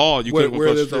across the hall. You where couldn't across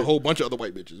the there's street. a whole bunch of other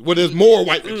white bitches. Where there's more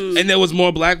white bitches. And there was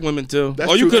more black women too. That's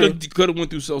oh, you true, could have went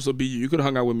through social BU. You could have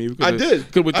hung out with me. I did.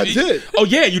 I did. Oh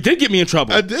yeah, you did get me in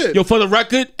trouble. I did. Yo, for the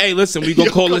record, hey, listen, we gonna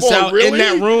Yo, call come this on, out in really?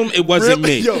 that room. It wasn't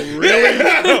Really? me. Yo, really?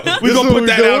 We This gonna is put what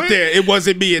that we out doing? there. It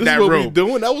wasn't me in This that is what room. we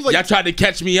doing? That was like Y'all tried to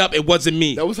catch me up. It wasn't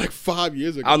me. that was like 5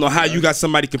 years ago. I don't know how you got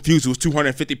somebody confused who was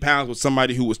 250 pounds with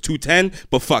somebody who was 210,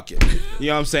 but fuck it. You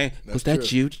know what I'm saying? Was that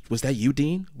true. you? Was that you,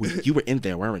 Dean? You were in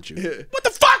there, weren't you? What the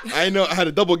fuck? I know I had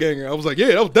a double ganger. I was like, yeah,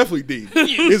 that was definitely Dean.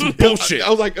 It's bullshit. I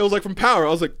was like, it was like from Power. I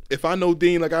was like, if I know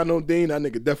Dean like I know Dean, that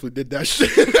nigga definitely did that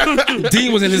shit.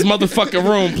 Dean was in his motherfucking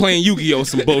room playing Yu-Gi-Oh!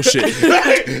 Some bullshit.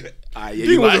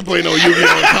 Dean wasn't playing no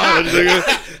Yu-Gi-Oh! in college,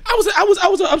 nigga. I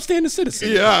was an upstanding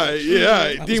citizen.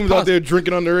 Yeah. Dean was out there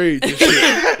drinking underage and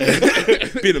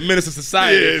shit. Being a menace to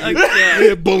society.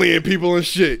 Yeah, bullying people and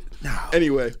shit. No.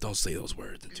 Anyway. Don't say those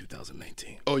words in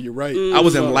 2019. Oh, you're right. I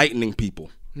was enlightening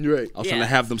people. You're right. I was Yeah. trying to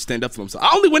have them stand up for themselves.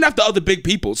 I only went after other big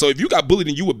people. So if you got bullied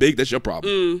and you were big, that's your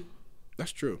problem.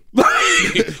 That's true.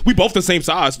 We both the same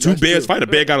size. Two That's bears true. fight. A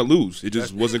bear got to lose. It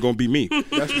just wasn't going to be me.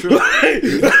 That's true.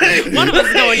 one of us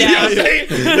is going down.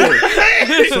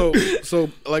 So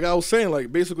like I was saying,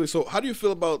 like basically, so how do you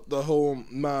feel about the whole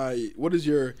what is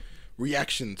your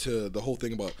reaction to the whole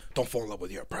thing about don't fall in love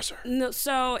with your oppressor? No,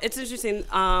 so it's interesting.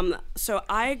 So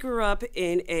I grew up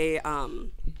in a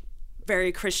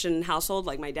very Christian household.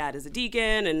 Like my dad is a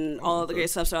deacon and all of the great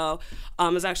stuff. So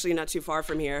it's actually not too far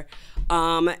from here.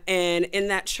 And in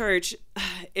that church,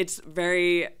 it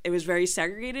was very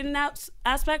segregated in that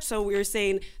aspect. So we were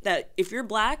saying that if you're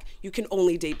black, you can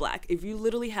only date black. If you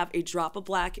literally have a drop of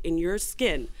black in your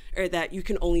skin, or that you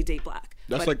can only date black.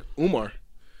 That's like Umar.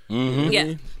 Mm-hmm.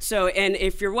 Yeah. So, and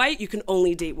if you're white, you can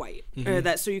only date white. Or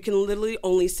that, so you can literally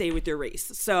only stay with your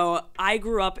race. So I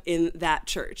grew up in that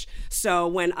church. So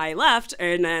when I left,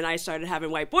 and then I started having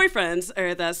white boyfriends,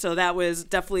 so that was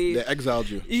definitely. They exiled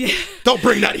you. Yeah. Don't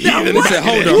bring that heathen. They said,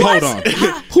 hold on.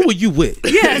 Who are you with?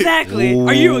 Yeah, exactly. Ooh.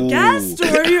 Are you a guest or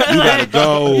are you? You gotta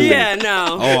go. Yeah,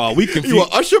 no. Oh, we confused. You an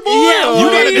usher boy? Yeah, You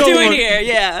what are gotta you go doing on- here?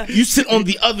 Yeah. You sit on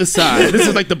the other side. This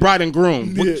is like the bride and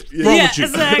groom. What's wrong Yeah, with you?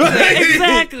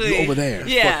 exactly. You over there.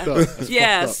 Yeah.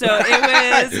 Yeah. So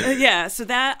it was, so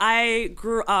that I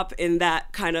grew up in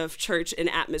that kind of church and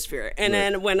atmosphere. And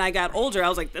then when I got older, I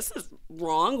was like, this is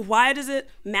wrong. Why does it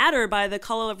matter by the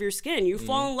color of your skin? You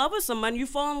fall in love with someone, you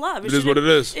fall in love. It is what it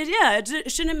is.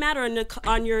 It shouldn't matter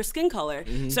on your skin color.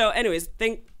 So anyways,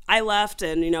 I left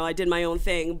and, I did my own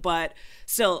thing, but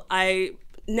still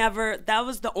that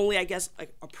was the only, I guess,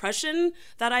 like oppression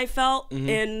that I felt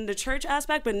in the church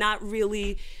aspect, but not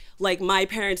really. Like my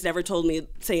parents never told me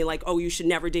saying like, oh, you should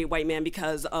never date white men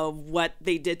because of what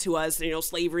they did to us,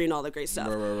 slavery and all the great stuff.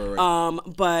 Right.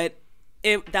 But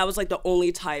that was like the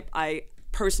only type I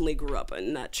personally grew up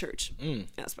in that church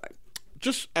aspect.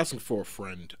 Just asking for a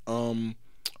friend. Are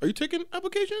you taking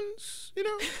applications?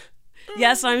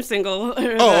 Yes, I'm single.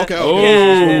 Oh, okay.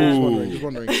 Yeah. Just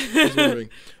wondering.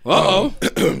 Uh-oh.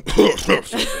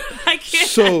 I can't.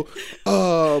 So,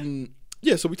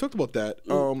 so we talked about that.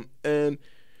 And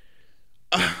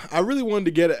I really wanted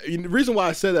to get it. The reason why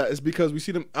I said that is because we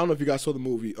see them. I don't know if you guys saw the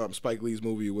movie, Spike Lee's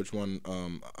movie, which won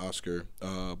Oscar,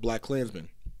 Black Klansman,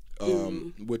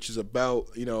 which is about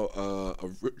a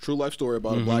true life story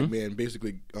about a black man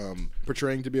basically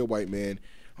portraying to be a white man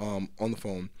on the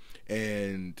phone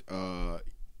and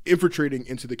infiltrating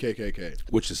into the KKK,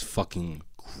 Which is fucking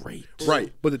great.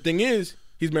 right? But the thing is,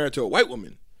 he's married to a white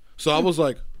woman, so I was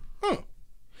like, huh.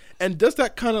 And does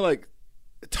that kind of like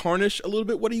tarnish a little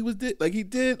bit what he did? Like he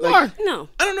did, like No.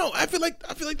 I don't know. I feel like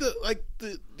the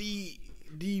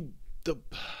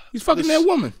He's fucking that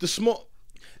woman. the small,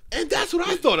 and that's what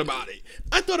I thought about it.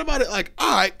 I thought about it like,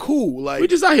 all right, cool. Like We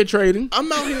just out here trading. I'm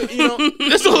out here,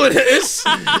 That's all it is.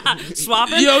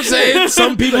 Swapping? You know what I'm saying?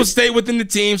 Some people stay within the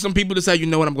team. Some people decide, you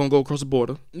know what, I'm going to go across the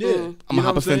border. yeah. I'm going to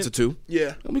hop a fence or two.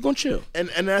 Yeah. And we going to chill. And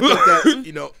I think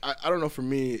that I don't know, for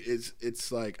me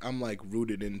it's like I'm like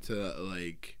rooted into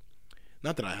like,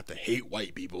 not that I have to hate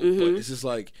white people, but it's just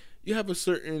like you have a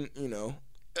certain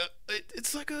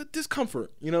it's like a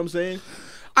discomfort. You know what I'm saying?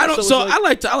 I don't. So So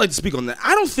it's I like to speak on that.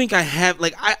 I don't think I have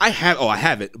like I have. Oh, I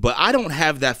have it, but I don't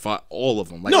have that for all of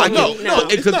them. Like, No, I no, can- no.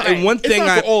 It's Because not. and one It's thing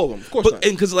not for all of them, of course not.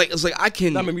 because like it's like I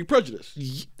can That made me prejudiced.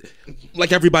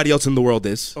 like everybody else in the world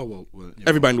is. Oh well. Yeah.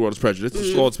 Everybody in the world is prejudiced.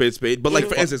 It's called spade. But like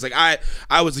for instance, like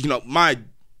I was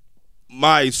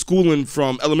my schooling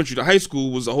from elementary to high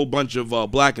school was a whole bunch of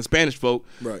black and Spanish folk.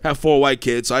 Right. Had 4 white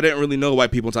kids, so I didn't really know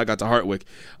white people until I got to Hartwick.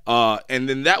 And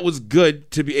then that was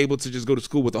good to be able to just go to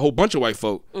school with a whole bunch of white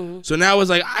folk. So now it's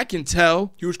like I can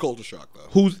tell Huge culture shock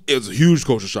though. it was a huge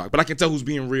culture shock, but I can tell who's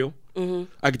being real.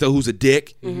 I can tell who's a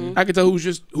dick. I can tell who's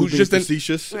just Being an,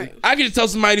 facetious. Right. I can tell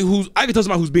somebody who's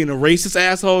being a racist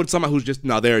asshole, and somebody who's just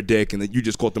they're a dick, and then you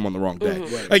just caught them on the wrong day.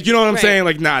 Right. Like you know what I'm Right. saying?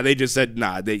 Like they just said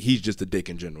he's just a dick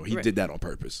in general. He did that on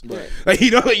purpose. Right. Like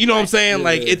you know what I'm saying?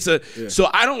 Like yeah, it's a so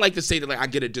I don't like to say that like I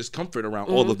get a discomfort around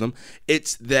all of them.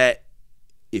 It's that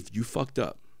if you fucked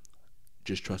up,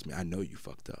 just trust me. I know you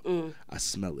fucked up. I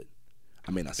smell it.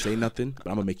 I may not say nothing, but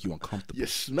I'm gonna make you uncomfortable. You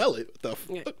smell it. What the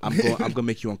fuck? I'm gonna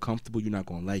make you uncomfortable. You're not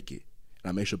gonna like it. And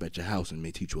I may show up at your house and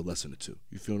may teach you a lesson or two.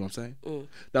 You feel what I'm saying?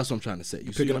 That's what I'm trying to say.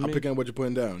 You see what I I'm mean? picking up what you're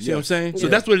putting down. See what I'm saying? So Yeah.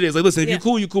 that's what it is. Like, listen, if Yeah.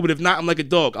 you're cool, But if not, I'm like a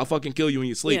dog. I'll fucking kill you in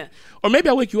your sleep. Yeah. Or maybe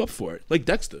I'll wake you up for it, like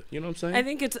Dexter. You know what I'm saying? I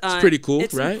think it's pretty cool,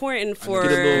 it's right? important for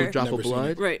Get a little drop Never of seen blood.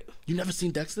 it. right. You never seen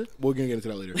Dexter? We're gonna get into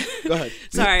that later. Go ahead.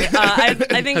 Sorry, I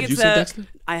think Have it's you seen Dexter?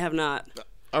 I have not.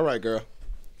 All right, girl.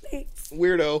 Thanks.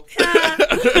 Weirdo.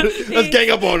 Let's gang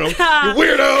up on him. You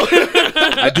weirdo.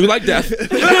 I do like death.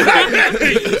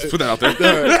 Just put that out there.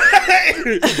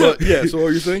 But yeah, so what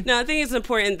were you saying? No, I think it's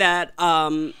important that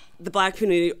the black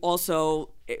community also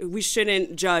we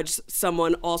shouldn't judge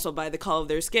someone also by the color of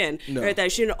their skin. No. Right? That you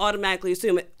shouldn't automatically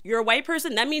assume you're a white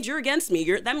person. That means you're against me.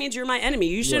 That means you're my enemy.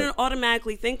 You shouldn't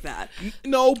automatically think that.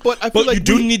 No, but I feel But like you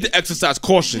do need to exercise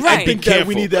caution. Right. I think Be that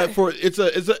we careful. need that for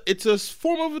it's a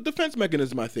form of a defense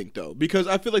mechanism. I think though, because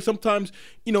I feel like sometimes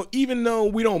even though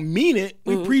we don't mean it,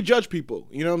 we prejudge people.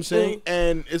 You know what I'm saying?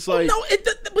 And it's like No,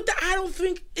 I don't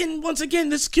think. And once again,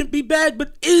 this can be bad,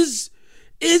 but is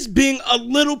being a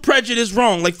little prejudiced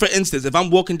wrong? Like for instance, if I'm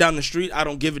walking down the street, I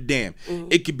don't give a damn.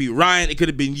 It could be Ryan, it could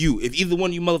have been you. If either one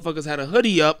of you motherfuckers had a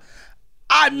hoodie up,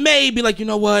 I may be like, you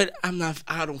know what? I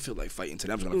don't feel like fighting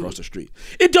today. I'm just gonna cross the street.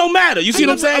 It don't matter. You see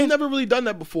what I'm saying? I've never really done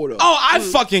that before though. Oh, I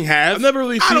fucking have. I've never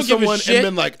really I seen don't give a someone and shit.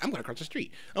 been like, I'm gonna cross the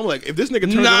street. I'm like, if this nigga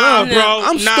turns Nah, around, bro.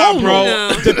 I'm nah, stoned. bro.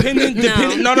 No. Depending. No.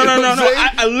 You know what I'm saying?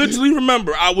 I literally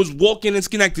remember I was walking in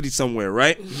Schenectady somewhere,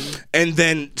 right? And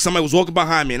then somebody was walking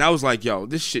behind me, and I was like, "Yo,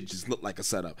 this shit just looked like a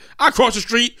setup." I crossed the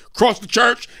street, crossed the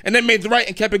church, and then made the right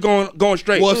and kept it going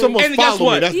straight. Well, if someone's and guess following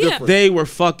what? me, that's different. They were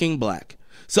fucking black.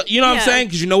 So you know what I'm Yeah. saying?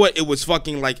 Because you know what? It was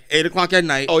fucking like 8:00 at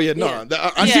night. Oh yeah, no.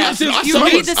 Yeah. I Yeah. see, I You smell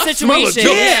read it. the I smell it. situation.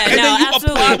 Yeah, and no, then you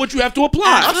absolutely. apply what you have to apply.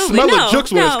 I Absolutely. smell No, it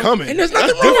jukes when it's no. coming. And there's nothing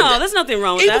That's wrong with different. No, there's nothing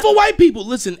wrong with Even that. for white people,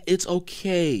 listen, it's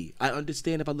okay. I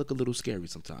understand if I look a little scary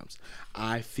sometimes.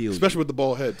 I feel Especially you. with the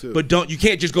bald head too. But you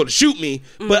can't just go to shoot me.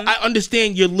 But I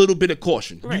understand your little bit of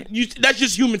caution. Right. That's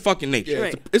just human fucking nature. yeah,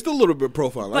 Right. it's a little bit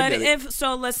profile. I But get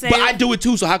it. let's say, But I do it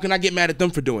too, so how can I get mad at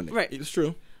them for doing it? right. It's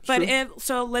true. It's But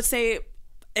true. let's say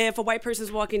if a white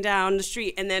person's walking down the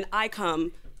street and then I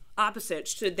come opposite,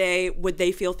 would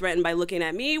they feel threatened by looking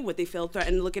at me? Would they feel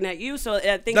threatened looking at you? So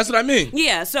I think That's what I mean.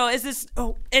 Yeah. So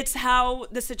it's how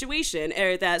the situation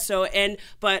or that. So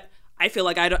but I feel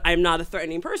like I'm not a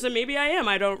threatening person. Maybe I am.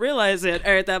 I don't realize it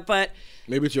or that. But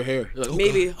Maybe it's your hair. You're like, oh,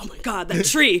 maybe God. oh my God, that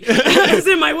tree is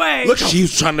in my way. She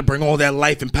was trying to bring all that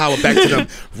life and power back to them.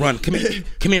 Run, come here.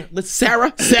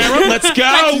 Sarah, let's go. Let's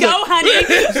go,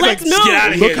 honey. Let's move. Get out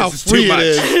of here. Look how This is free too it much.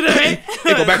 is. Hey,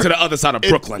 go back to the other side of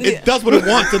Brooklyn. It does what it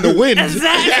wants in the wind.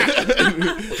 Exactly.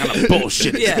 What kind of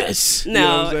bullshit is Yeah. this? know what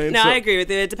No, I'm saying? no, So- I agree with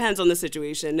you. It depends on the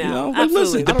situation. No, No, but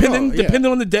absolutely. listen, I don't know, yeah.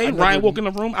 depending on the day, I never- Ryan walk in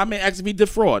the room, I may actually be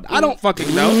defraud. I don't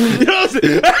fucking know. You know what I'm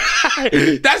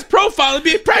saying? That's profiling,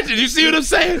 being prejudiced. You see what I'm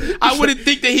saying? I wouldn't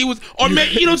think that he was, or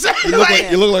maybe, you know what I'm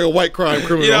saying? You look like a white crime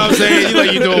criminal. You know what I'm saying? You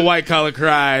like you do a white collar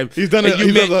crime. He's done And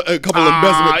he's done a couple of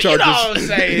embezzlement charges. You know what I'm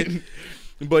saying?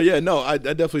 But yeah, no, I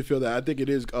definitely feel that. I think it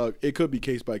is. It could be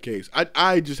case by case.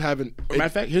 I just haven't. Matter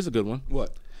of fact, here's a good one.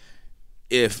 What?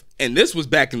 And this was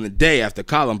back in the day after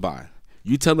Columbine.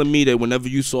 You telling me that whenever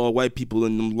you saw white people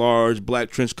in them large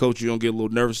black trench coats, you don't get a little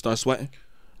nervous, start sweating?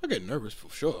 I get nervous for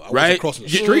sure. I Right? wasn't crossing the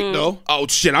street though. Oh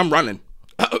shit, I'm running.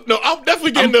 No, I'm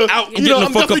definitely getting I'm the. out, You getting know, the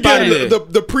I'm fuck definitely up outta getting there.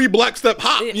 the pre-black step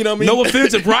hop. You know what I mean? No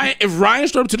offense, if Ryan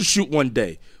showed up to the shoot one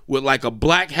day with like a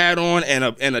black hat on and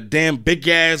a damn big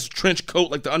ass trench coat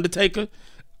like the Undertaker,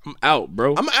 I'm out,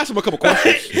 bro. I'm gonna ask him a couple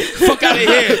questions. Fuck out of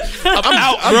here. I'm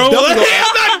out, I'm bro. definitely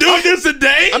I'm not doing this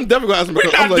today. I'm definitely gonna ask him.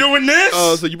 We're not doing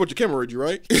this. So you brought your camera with you,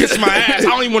 right? Kiss my ass. I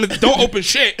don't even want to. Don't open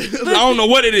shit. I don't know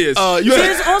what it is.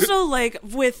 There's also like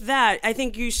with that, I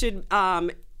think you should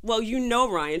well, you know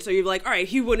Ryan, so you're like, all right,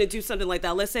 he wouldn't do something like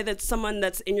that. Let's say that someone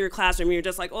that's in your classroom, you're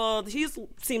just like, oh, he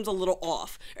seems a little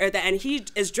off, or that, and he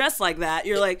is dressed like that.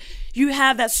 You're like, you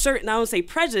have that certain, I don't say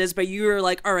prejudice, but you're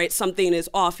like, all right, something is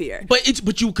off here. But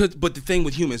the thing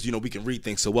with humans, we can read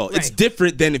things so well. It's Right.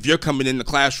 different than if you're coming in the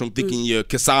classroom thinking you're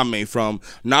Kasame from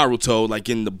Naruto, like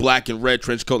in the black and red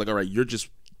trench coat. Like, all right, you're just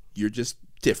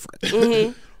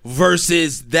different.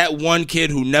 Versus that one kid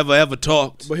who never ever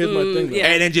talked, But here's my thing. Though. yeah.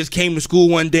 and then just came to school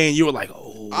one day, and you were like,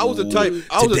 "Oh, I was the type.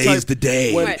 today's the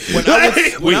day." When, Right. when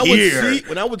I We're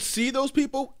when I would see those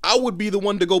people, I would be the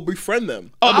one to go befriend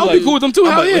them. Oh, I'll be cool with them too.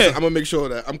 I'm Hell like, yeah. listen, I'm gonna make sure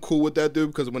that I'm cool with that dude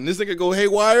because when this nigga go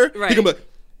haywire, Right. he gonna be like,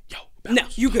 No,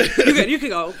 you could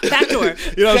go back door.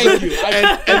 you know what I'm Thank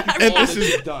saying? you. And this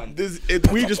is done.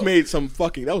 we just made some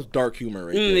fucking. That was dark humor,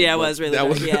 right? there. Yeah, it But was really that dark,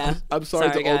 was. yeah. I'm sorry,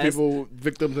 Sorry, to all guys. people,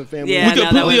 victims and families. Yeah, We no,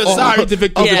 completely that was- are sorry to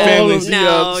victims Yeah. and all families. of the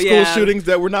No, school yeah. shootings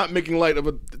that we're not making light of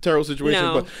a terrible situation,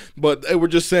 No. but we're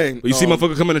just saying. You see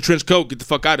motherfucker come in a trench coat, get the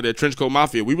fuck out of there. Trench coat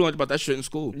mafia. We learned about that shit in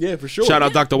school. Yeah, for sure. Shout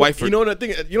out Dr. Whiteford. You know what I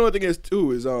think? You know what I think is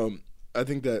too is I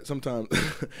think that sometimes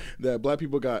that black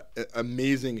people got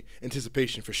amazing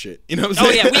anticipation for shit. You know what I'm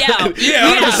Oh saying? yeah, we out.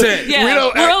 Yeah, We out. 100%. Yeah, We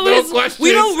don't We're ask no always, questions.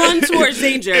 we don't run towards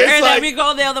danger, It's and like- then we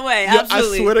go the other way. Yeah,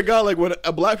 Absolutely. I swear to God, like when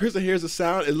a black person hears a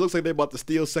sound, it looks like they're about to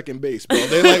steal second base, bro.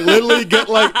 They like literally get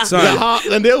like Son. the hop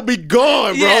and they'll be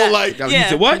gone, bro. Yeah. Like You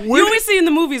said what? You always see in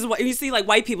the movies, you see like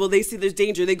white people, they see there's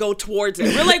danger, they go towards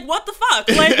it. We're like, what the fuck?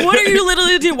 Like, what are you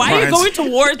literally doing? Why are you Ryan's- going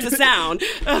towards the sound?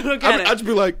 I don't get it. I'd just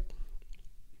be like,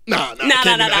 Nah. No.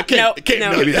 It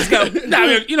can't be that. Let's go. Nah,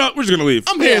 you know, we're just gonna leave.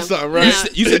 I'm hearing something, right? Nah.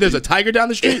 You said there's a tiger down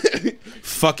the street?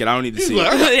 Fuck it, I don't need to see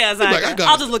like, it. Yeah, exactly. I got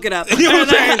I'll it. just look it up. You know what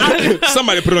I'm saying?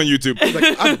 Somebody put it on YouTube. He's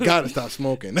like, I've got to stop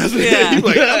smoking. That's what Yeah. he's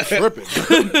like, I'm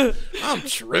tripping. I'm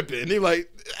tripping. He's like,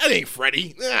 that ain't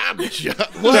Freddie.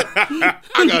 What?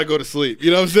 I got to go to sleep.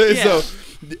 You know what I'm saying? Yeah.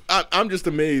 So I'm just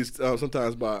amazed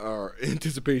sometimes by our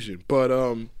anticipation.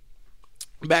 But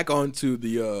back on to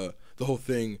the whole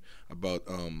thing about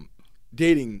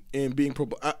dating and being pro.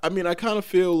 I mean, I kind of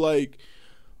feel like,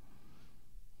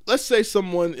 let's say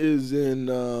someone is in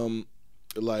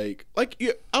like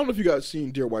yeah, I don't know if you guys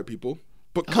seen Dear White People,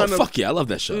 but kind Oh, of fuck yeah, I love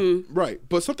that show. right,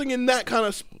 but something in that kind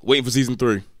of Waiting for season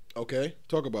 3. okay,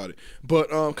 talk about it. But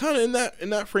kind of in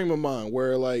that frame of mind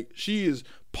where like she is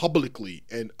publicly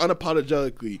and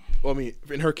unapologetically. Well, I mean,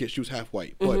 in her case, she was half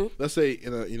white, but let's say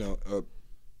in a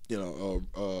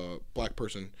black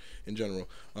person in general,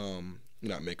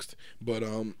 not mixed, but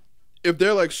if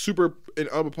they're like super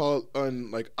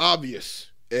and like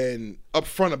obvious and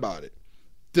upfront about it,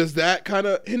 does that kind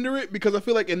of hinder it? Because I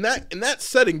feel like in that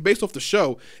setting, based off the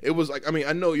show, it was like, I mean,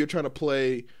 I know you're trying to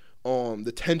play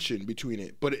the tension between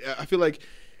it, but I feel like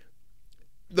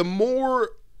the more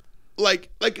like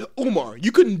Umar,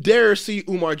 you couldn't dare see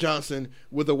Umar Johnson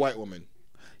with a white woman.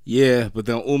 Yeah, but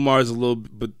then Umar's a little,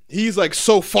 but He's like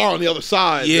so far on the other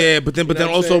side. yeah, but then you know what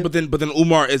I'm also, saying? but then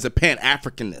Umar is a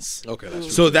Pan-Africanist. Okay, that's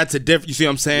true. So that's a different. You see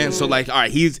what I'm saying? So like, all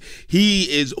right, he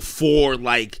is for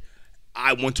like,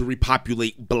 I want to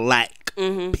repopulate black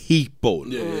people.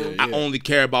 I only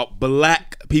care about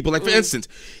black people. Like for instance,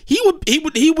 he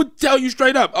would tell you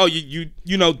straight up, oh, you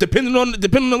know, depending on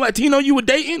the Latino you're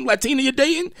dating,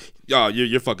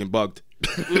 you're fucking bugged.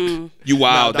 You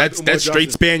wild. Nah, that's Umar straight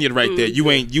Johnson. Spaniard right there.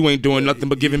 You ain't doing nothing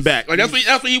but giving back. Like that's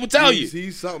what he would tell you.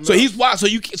 He's something So else. he's wild.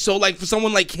 So like for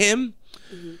someone like him,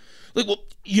 like, well,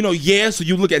 you know, yeah. So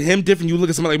you look at him different. You look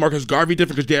at somebody like Marcus Garvey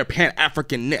different because they're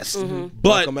Pan-Africanist.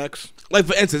 But Malcolm X. like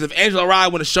for instance, if Angela Rye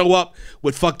want to show up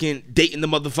with fucking dating the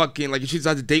motherfucking, like if she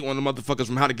decides to date one of the motherfuckers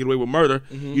from How to Get Away with Murder,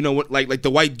 you know what? Like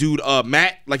the white dude,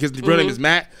 Matt. Like his real name is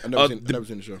Matt. I've never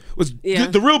seen the show. Was Yeah.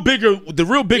 the real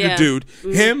bigger Yeah. dude.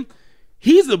 Him.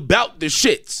 He's about the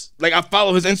shits. Like I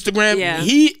follow his Instagram. Yeah.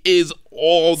 He is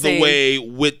all the Same. way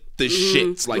with the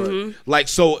shits. Like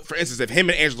so. For instance, if him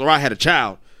and Angela Rye had a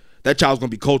child, that child's gonna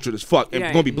be cultured as fuck and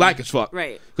Right. gonna be black as fuck.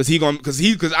 Right. Because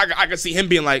I can see him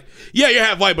being like, yeah, you're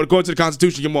half white, but according to the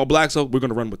Constitution, you're more black, so we're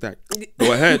gonna run with that.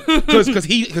 Go ahead. Because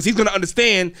he's gonna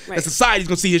understand that Right. society's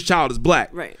gonna see his child as black.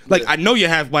 Right. Like I know you're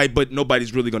half white, but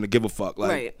nobody's really gonna give a fuck.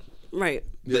 Like Right.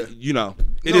 you know,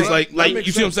 it No, is that- like that makes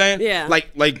you see what I'm sense. saying? Yeah.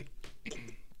 Like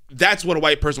that's what a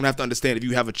white person would have to understand if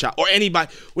you have a child or anybody.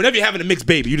 Whenever you're having a mixed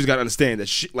baby, you just gotta understand that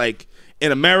shit. Like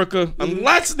in America,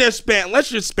 unless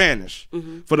you're Spanish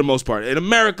for the most part. In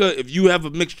America, if you have a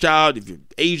mixed child, if you're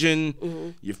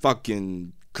Asian, you're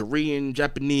fucking Korean,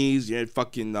 Japanese, you're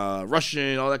fucking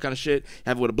Russian, all that kind of shit.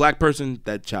 Have it with a black person,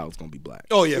 that child's gonna be black.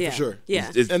 Oh yeah, Yeah. for sure.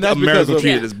 Yeah. It's And that's America because of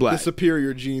treated as black. the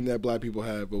superior gene that black people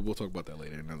have, but we'll talk about that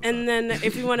later. Another time. And then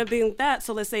if you want to be that,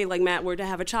 so let's say like Matt were to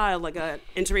have a child, like a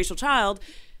interracial child,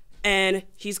 and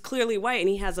he's clearly white and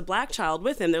he has a black child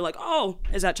with him, they're like, oh,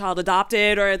 is that child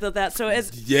adopted or that? So it's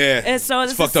It's it's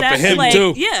fucked up for sad, him, like,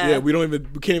 too. Yeah, we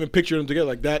can't even picture them together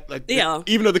like that. Like Yeah.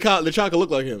 even though the child could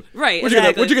look like him. Right. Where'd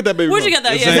exactly. you get that baby? Where'd you from? get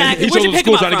that? You Yeah, know what I'm saying? exactly. He Where'd you showed pick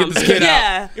school him up trying to from? get this kid out.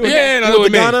 Yeah. You went Yeah, you no, went what to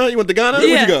you mean. Ghana? You went to Ghana?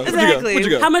 Where'd you go? Exactly. Where'd you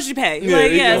go? How much you pay? Yeah, Like,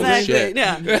 there you yeah, go. exactly. Shit.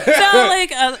 Yeah. So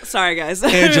like, sorry guys.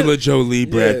 Angela Jolie,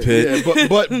 Brad Pitt. Yeah,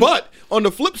 but on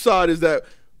the flip side is that,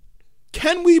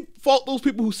 can we fault those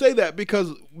people who say that?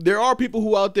 Because there are people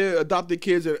who out there adopted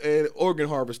kids and organ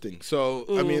harvesting. So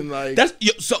I mean, like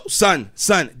Son,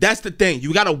 that's the thing.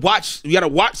 You gotta watch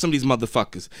some of these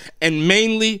motherfuckers. And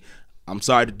mainly, I'm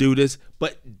sorry to do this,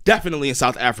 but definitely in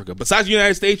South Africa. Besides the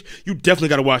United States, you definitely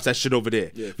gotta watch that shit over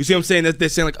there. Yeah. You see what I'm saying? They're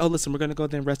saying like, oh, listen, we're gonna go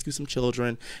there and rescue some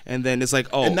children, and then it's like,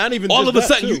 oh, And not even all just of a that,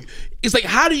 sudden, too. it's like,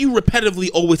 how do you repetitively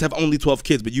always have only 12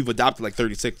 kids, but you've adopted like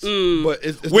 36? but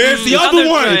it's Where's the other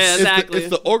ones? Yeah, exactly. It's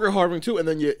the organ harvesting too, and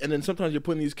then sometimes you're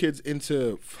putting these kids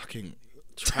into fucking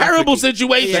Terrible trafficking,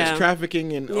 situation. sex Yeah.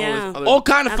 trafficking, and Yeah. All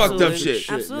kind of fucked up Absolutely.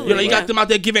 shit. Absolutely. You know, you got them out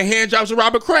there giving hand jobs to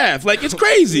Robert Kraft. Like, it's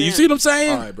crazy. You Yeah. see what I'm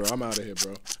saying? All right, bro. I'm out of here,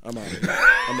 bro. I'm out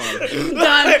of here.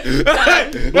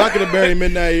 Done. Black of the Berry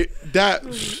Midnight. That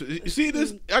you see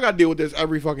this? I gotta deal with this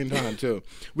every fucking time too.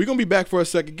 We're gonna be back for a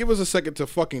second. Give us a second to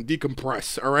fucking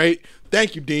decompress. All right.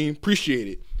 Thank you, Dean. Appreciate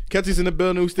it. Ketsy's in the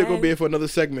building. We still gonna be here for another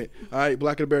segment. All right.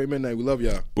 Black of the Berry Midnight. We love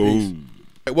y'all. Boom. Peace. All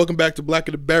right, welcome back to Black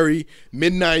of the Berry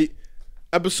Midnight.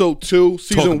 Episode 2,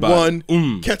 Season about 1.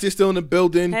 it. Ketsy's still in the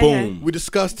building. Hey, Boom. We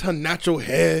discussed her natural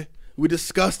hair. We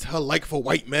discussed her like for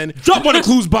white men. Drop one of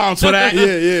Clues bombs for that.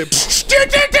 Yeah.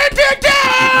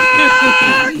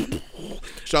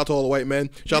 Shout out to all the white men.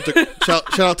 Shout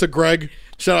out to Greg.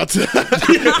 Shout out to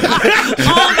Greg,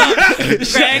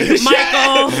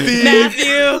 Michael, Steve,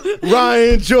 Matthew,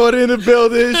 Ryan, Jordan in the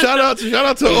building. Shout out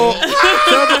to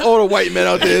all the white men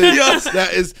out there.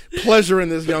 That is pleasuring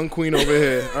this young queen over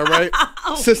here. All right,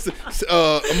 sister,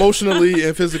 emotionally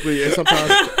and physically, and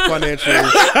sometimes financially. You know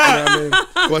what I mean?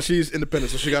 Well, she's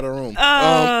independent, so she got her own.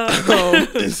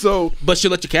 And so, but she'll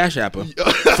let you cash app her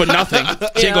for nothing.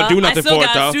 She ain't gonna do nothing for it I still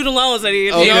got though. student loans that he.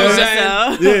 You know what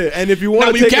I'm saying? Yeah, and if you want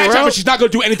to When you take cash her app her, out, she's not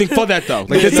gonna do anything for that though.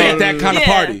 Like this ain't that kind of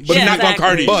party. But she's not gonna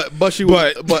Cardi.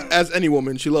 But as any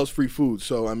woman, she loves free food.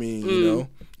 So I mean, you know,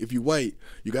 if you white,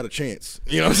 you got a chance.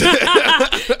 You know what I'm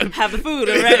saying? Have the food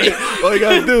already. All you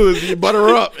gotta do is you butter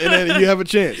her up, and then you have a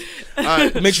chance. All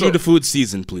right, Make sure the food's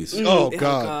seasoned, please. Oh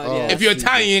God! yeah. If you're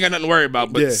Italian, you ain't got nothing to worry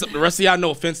about. But Yeah. the rest of y'all, no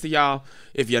offense to y'all,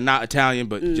 if you're not Italian,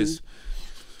 but just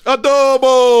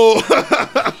adobo.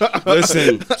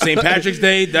 listen. St. Patrick's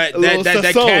Day, that little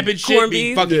sazon. cabbage shit Corned be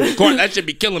beef. fucking corn. That should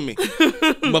be killing me.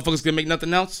 Motherfuckers can make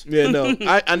nothing else. Yeah, no,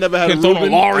 I never had Can't a throw no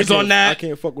Reuben. Lawry's I can't- on that. I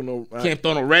can't fuck with no. Can't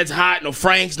throw no Reds Hot, no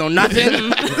Franks, no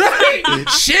nothing.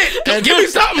 Shit, give me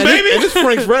something, And baby. this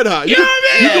Frank's Red Hot. You know what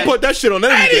I mean? You can put that shit on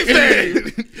anything.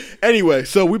 Anything. Anyway,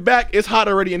 so we back. It's hot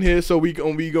already in here, so we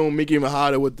gonna make it even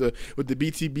hotter with the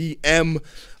BTBM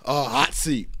hot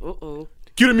seat. Uh-oh.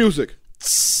 Cue the music.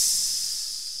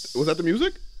 Was that the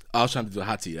music? I was trying to do a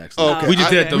hot tea actually. Oh, okay. We just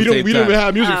did it at the We same don't even time.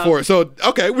 have music for it. So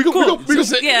okay, we go.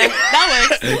 Yeah, that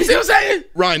works. You see what I'm saying?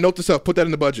 Ryan, note this up. Put that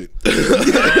in the budget. We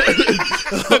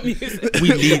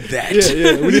need that.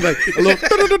 Yeah. We need like a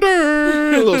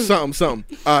little something.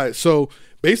 All right. So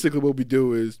basically, what we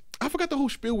do is, I forgot the whole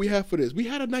spiel we have for this. We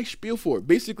had a nice spiel for it.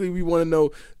 Basically, we want to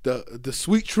know the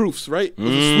sweet truths, right?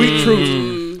 The sweet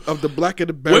truths of the black of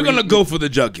the berry. We're gonna go for the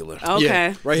jugular. Okay.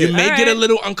 Yeah, right You here. may All get a right.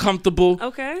 little uncomfortable.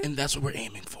 Okay. And that's what we're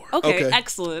aiming for. Okay, Okay.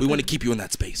 excellent. We want to keep you in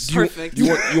that space. Perfect. You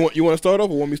want to start off,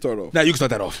 or want me to start off? Now you can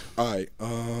start that off. All right.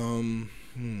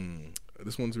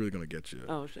 This one's really gonna get you.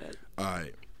 Oh shit. All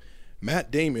right.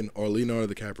 Matt Damon or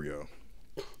Leonardo DiCaprio?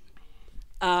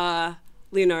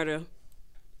 Leonardo.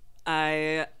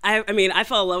 I mean, I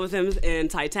fell in love with him in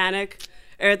Titanic.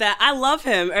 Or that I love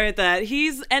him. Or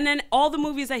that and then all the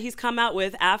movies that he's come out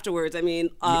with afterwards. I mean,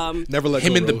 Never Let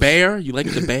Him Go, and the Rose. bear. You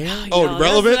like the bear? Oh, No,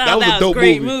 Relevant. that That was a was dope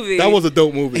great movie. movie. That was a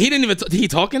dope movie. He didn't even. Did he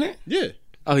talk in it? Yeah.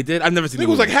 Oh, he did. I've never seen. Nigga the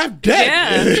was movie. like half dead.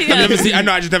 yeah. I've never seen. I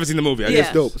know. I just never seen the movie. I Yeah. guess.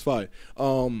 It's dope. It's fine.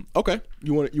 Okay.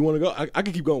 You want to go? I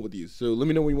can keep going with these. So let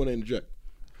me know when you want to interject.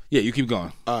 Yeah, you keep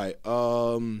going. All right.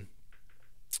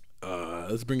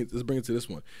 Let's bring it to this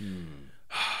one.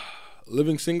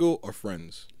 Living single or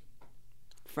friends?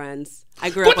 Friends. I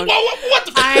grew up on. What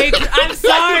the? I'm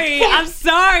sorry. I'm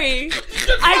sorry.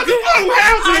 I'm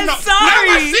Now I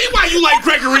sorry. see why you like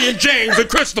Gregory and James and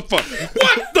Christopher.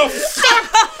 What the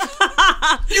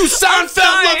fuck? You Seinfeld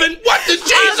sorry. loving. What the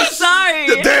I'm Jesus? sorry.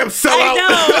 The damn sellout.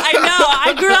 I know.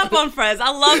 I grew up on Friends. I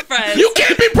love Friends. You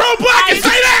can't be pro-black and say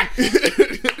that.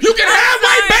 You can have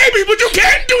white babies, but you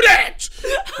can't do that.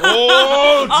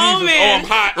 Oh Jesus! Oh, man. I'm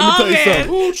hot. Let me tell you man.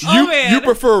 something. Oh, man. You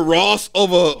prefer Ross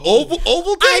over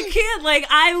Ovaltine? I can't, like,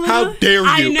 How dare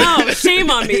I you. know.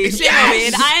 Shame on me. Shame on me.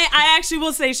 Yes. And I actually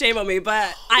will say shame on me,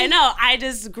 but I know. I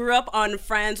just grew up on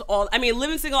Friends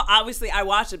Living Single, obviously I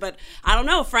watched it, but I don't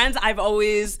know. Friends, I've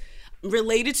always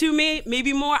related to me,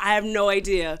 maybe more. I have no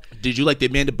idea. Did you like the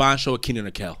Amanda Bond show or Kenan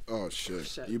and Kel? Oh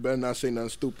shit. You better not say nothing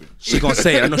stupid. She gonna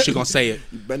say it. I know she gonna say it.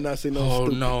 You better not say nothing Oh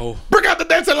stupid. no! Bring out the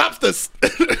dancing lobsters.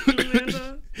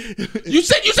 You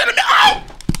said oh!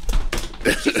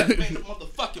 She said Amanda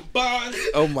motherfucking Bond.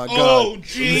 Oh my God! Oh You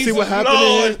Jesus! see what happened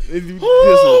Lord. in here?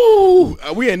 Ooh.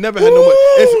 Listen, we ain't never had no more.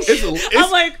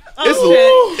 I'm like, oh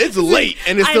shit. It's late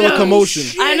and it's I still a know. commotion.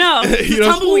 I know. You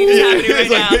know? Tumbleweed is happening right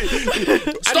It's now.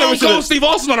 like- Stone Cold Steve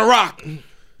Austin on a rock.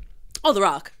 Oh, The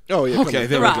Rock. Oh yeah. Okay, there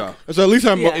The we Rock. go. So at least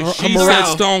her She said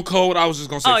morale. Stone Cold. I was just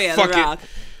gonna say, Oh yeah, fuck The Rock. it.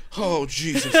 Oh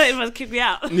Jesus! It must kick me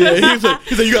out. Yeah, he said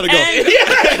you gotta go.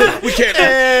 And- We can't.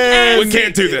 And We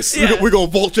can't do this. Yeah. we're gonna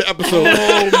vulture episode.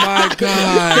 Oh my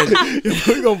God!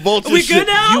 We're gonna vulture We shit. good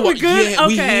now? We good? Yeah,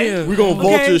 we Okay. here. We're gonna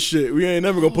Okay. vulture shit. We ain't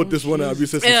never gonna put this one out. You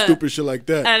said some Yeah. stupid shit like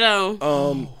that. I know.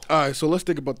 All right, so let's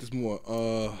think about this more.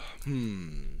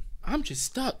 I'm just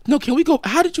stuck. No, can we go?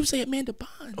 How did you say Amanda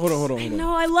Bond? Hold on.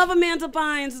 No, I love Amanda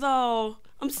Bynes though.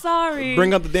 I'm sorry.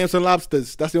 Bring out the dancing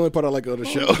lobsters. That's the only part I like of the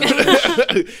show.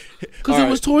 Because it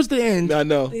was towards the end. I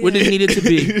know. When it needed to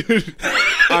be.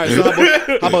 All right,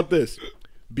 so how about this?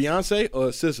 Beyonce or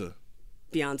SZA?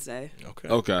 Beyonce. Okay.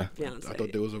 Beyonce. I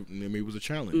thought there was maybe it was a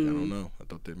challenge. I don't know. I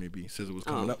thought that maybe SZA was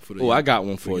coming up for the. Oh, I got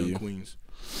one for Young you. Queens.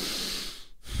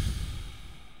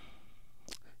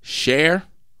 Cher?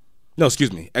 No,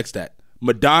 excuse me. X that.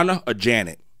 Madonna or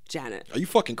Janet? Janet. Are you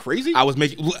fucking crazy? I was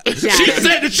making. She Janet.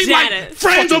 said that she Janet. like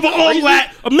Friends over all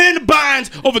that. Amanda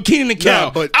Bynes over Keenan and Kel.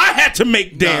 Nah, but- I had to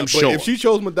make damn But sure. if she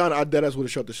chose Madonna, I deadass would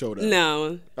have shut the show down.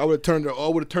 No. I would have turned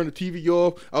the TV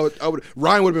off. I would.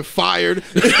 Ryan would have been fired.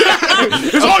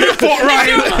 It's all your fault,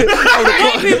 Ryan.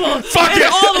 White people. Fuck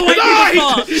It's all the white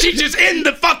people's fault. She's just in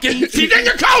the fucking. She's in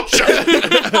your culture.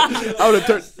 I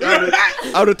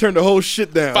would have turned the whole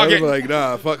shit down. I Fuck would it. be like,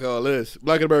 nah, fuck all this.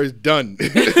 Black and Berry's done.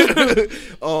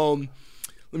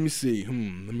 Let me see. Let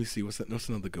me see. What's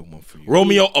another good one for you?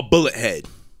 Romeo or Bullethead?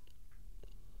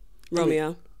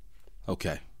 Romeo.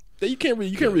 Okay. You can't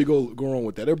really go wrong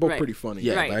with that. They're both Right. pretty funny.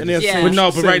 Yeah, Right. right. And they're Yeah. same- But no,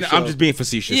 but same right now I'm show. just being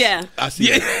facetious. Yeah. I see.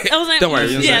 Yeah. that. I was like, Don't worry.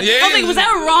 Yeah. I was like, was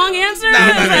that a wrong answer?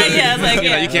 I was like, You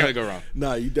yeah. can't really go wrong.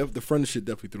 Nah, the friend shit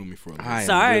definitely threw me for a loop.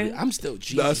 Sorry. I'm still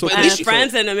G. Nah, it's But okay. at least she-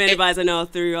 Friends and Amanda Bynes, I know,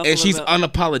 threw you off a and she's little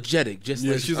bit. unapologetic, just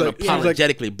Yeah, like she's like-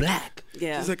 unapologetically black.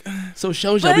 Yeah. She's like, So it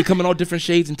shows y'all But- we come in all different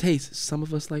shades and tastes. Some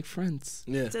of us like Friends.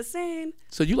 yeah. Just saying.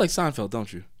 So you like Seinfeld,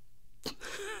 don't you?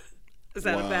 Is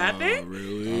that a bad thing?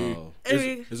 Really? Oh. I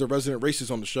mean, Is a resident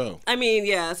racist on the show?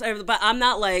 yes, but I'm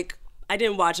not like, I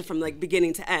didn't watch it from like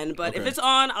beginning to end, but if Okay. it's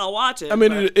on, I'll watch it. I mean,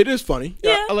 but, it is funny.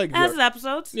 yeah, I like it has its that.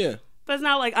 episodes. Yeah. But it's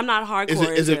not like, I'm not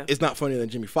hardcore. Is it? into- It's not funnier than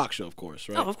Jimmy Fox show, of course,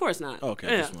 right? Oh, of course not. Okay.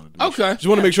 Yeah. Just wanted to make Okay. Just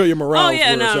want to make sure your morale. Oh, is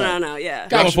yeah, where it's at. no, yeah.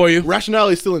 Got one for you.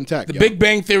 Rationality is still intact. The yo. Big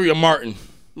Bang Theory of Martin.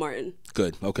 Martin.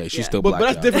 Good. Okay, she's Yeah. still But black.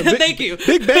 that's y'all. different. Thank you.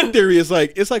 Big Bang Theory is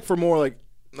like it's like for more like.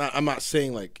 I'm not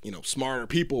saying like smarter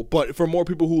people, but for more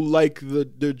people who like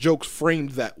the jokes framed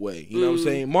that way. You know what I'm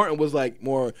saying? Martin was like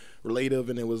more relative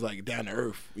and it was like down to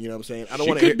earth. You know what I'm saying? I don't She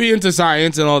want to could be into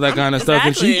science and all that kind of stuff,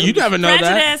 and Exactly. you never know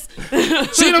that.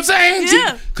 Prejudice. See what I'm saying?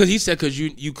 Yeah. Because he said because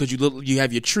you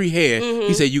have your tree hair.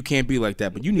 He said you can't be like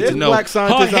that, but you need There's to know black her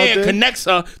scientists out hair there. connects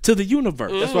her to the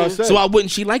universe. That's what I said. So why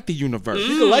wouldn't she like the universe?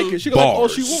 She could like it. She could like all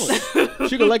she Bars. wants.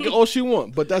 She could like it all she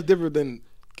wants. But that's different than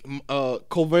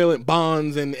covalent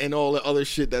bonds and all the other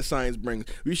shit that science brings.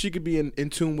 She could be in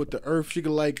tune with the earth. She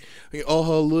could like all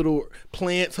her little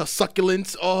plants, her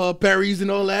succulents, all her berries and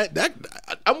all that.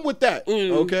 I'm with that.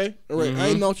 Okay, all right. I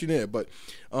ain't know you there, but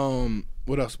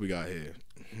what else we got here?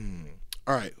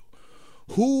 All right,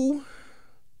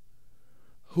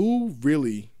 who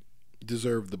really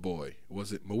deserved the boy?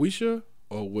 Was it Moesha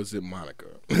or was it Monica?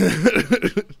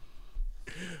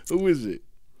 Who is it?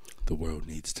 The world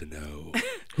needs to know.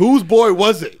 Whose boy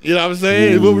was it? You know what I'm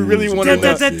saying? What we really want to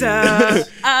know.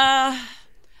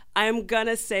 I'm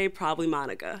gonna say probably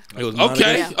Monica. It was Monica.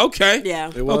 Okay, Yeah. okay,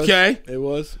 Yeah. It was. Okay. It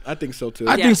was. I think so too.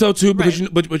 I Yeah. think so too because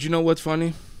Right. but you know what's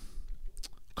funny?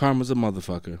 Karma's a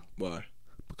motherfucker Why?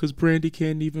 because Brandy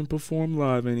can't even perform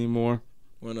live anymore.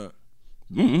 Why not?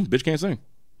 Bitch can't sing.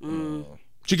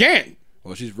 She can't.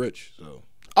 Well, she's rich, so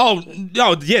Oh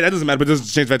no, yeah, that doesn't matter. But it doesn't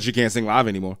change the fact that she can't sing live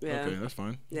anymore. Yeah. okay, that's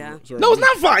fine. Yeah. It's all No, right. it's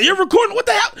not fine. You're recording. What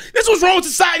the hell? This was wrong with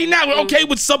society now. We're okay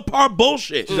with subpar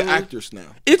bullshit. She's an actress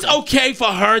now. It's okay for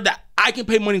her that I can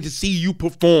pay money to see you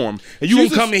perform, and you She's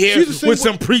gonna a- come in here she's a with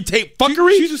sing some pre-tape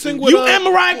fuckery. she's a sing with, you and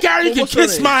Mariah Carey can what's her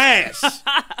kiss name? my ass.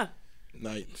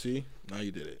 Now, see, now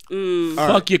you did it.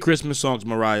 Fuck your Christmas songs,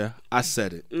 Mariah. I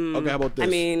said it. Okay, how about this? I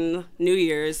mean, New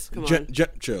Year's. Come on.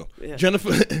 Chill. Yeah.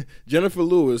 Jennifer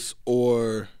Lewis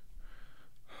or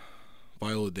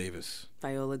Viola Davis.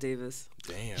 Viola Davis.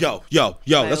 Damn. Yo, that's what I'm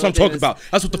Viola talking Davis. about.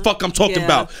 That's what the fuck I'm talking Yeah.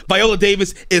 about. Viola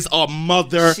Davis is a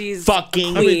mother She's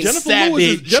fucking queen. I mean, Jennifer savage. Lewis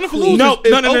is- Jennifer Lewis no,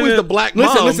 is always the black mom.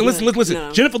 Listen.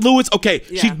 No. Jennifer Lewis, okay,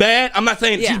 Yeah. she's bad. I'm not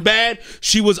saying Yeah. she's bad.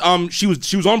 She was on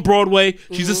Broadway.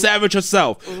 She's a savage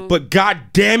herself. But god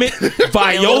damn it, Viola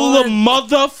Viola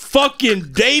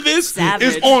motherfucking Davis Savage.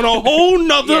 is on a whole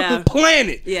nother Yeah.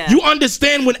 planet. Yeah. You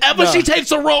understand? Whenever Nah. she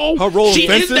takes a role, Her role she in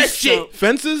Fences. is that shit.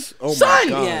 Fences. Oh Son, my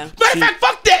god. Yeah. matter of fact,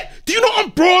 fuck that. Do you know on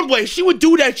Broadway she would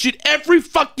do that shit every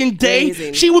fucking day?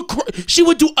 Amazing. She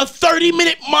would do a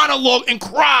 30-minute monologue and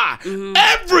cry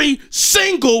every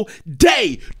single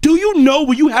day. Do you know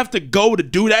where you have to go to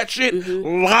do that shit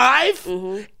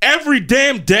live every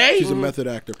damn day? She's a method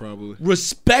actor, probably.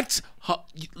 Respect her.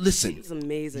 Listen, It's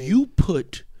amazing. you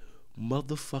put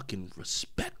motherfucking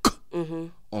respect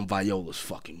on Viola's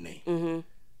fucking name.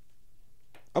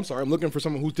 I'm sorry, I'm looking for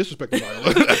someone who's disrespecting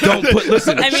Viola. Don't put.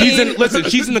 Listen, I she's mean-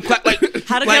 in the class. Like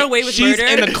How to like, Get Away with she's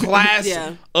Murder? in the class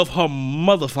Yeah. of her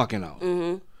motherfucking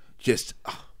own. Just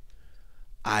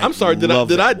I'm sorry. Did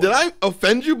I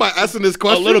offend you by asking this A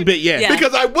question? little bit, yeah.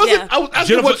 Because I wasn't. Yeah. I was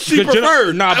asking what she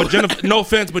preferred. But Jennifer. No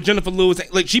offense, but Jennifer Lewis,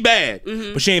 like she bad,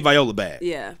 but she ain't Viola bad.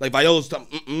 Yeah. Like Viola's.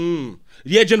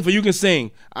 Yeah, Jennifer, you can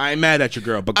sing. I ain't mad at your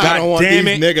girl, but I don't want goddamn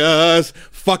these it, niggas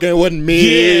fucking with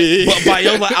me. yeah. But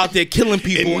Viola out there killing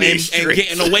people and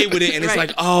getting away with it, and it's Right.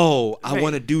 like, oh, I Right.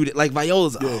 want to do that. Like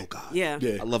Viola's. Oh God. Yeah.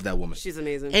 I love that woman. She's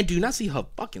amazing. And do you not see her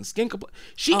fucking skin?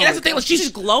 She. Oh That's my the thing. God. Like, she's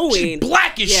glowing. She's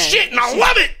black as Yeah. shit, and I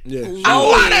love it. Yeah. I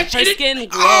love that Her shit. skin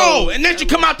Oh, glows. and then she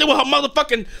come out there with her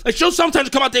motherfucking like she'll sometimes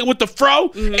come out there with the fro,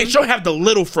 and she'll have the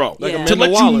little fro Like to Amanda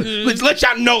let Waller. you let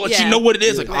y'all know that she Yeah. know what it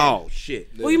is. Like, Right. oh shit.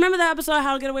 Well, you remember that episode of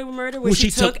How to Get Away with Murder where When she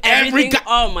she took took every everything? guy-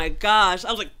 Oh my gosh.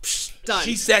 I was like, psh, done.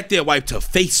 She sat there, wiped her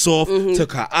face off,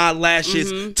 took her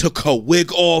eyelashes, took her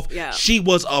wig off. Yeah. She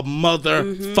was a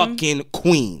motherfucking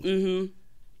queen.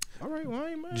 All right, well, I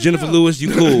ain't mad. Jennifer Lewis,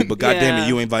 you cool, but goddamn Yeah. it,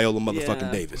 you ain't Viola motherfucking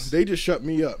Yeah. Davis. They just shut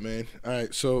me up, man. All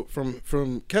right, so from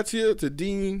Ketsia to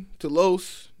Dean to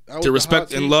Los. To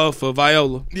respect and love for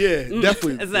Viola. Yeah,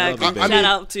 definitely. Exactly. Love it, baby. Shout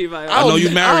out to you, Viola. I know you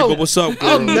married, but what's up,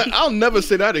 girl? I'll never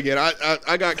say that again.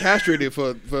 I got castrated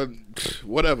for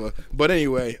whatever. But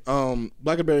anyway,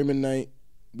 Blackberry Midnight,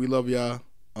 we love y'all.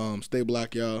 Stay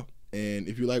black, y'all. And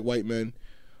if you like white men,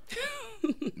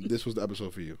 this was the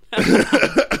episode for you.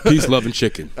 Peace, love, and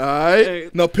chicken. All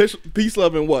right. No, peace,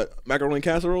 love, and what? Macaroni and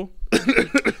casserole?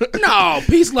 No,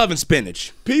 peace, love, and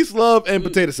spinach Peace, love, and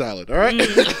potato salad. All right.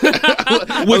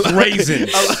 with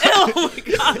raisins. Oh my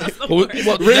God. That's the Well, worst. that's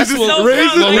what, So raisins,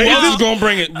 gross. well, who raisins. else is gonna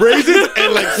bring it? Raisins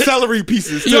and like celery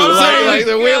pieces too. You know what I'm saying?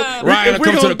 Like, Yeah. Ryan if will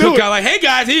come to the gonna do cookout like, hey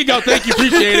guys, here you go, thank you,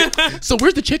 appreciate it. So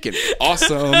where's the chicken?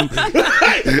 Awesome.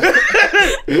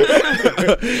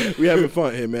 we having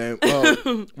fun here, man.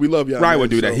 We love y'all. Ryan man, would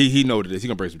do that. so- He know this. He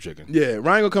gonna bring some chicken. Yeah,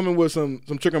 Ryan gonna come in with some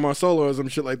chicken marsala or some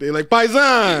shit like that. Like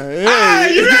Paisan. Hey.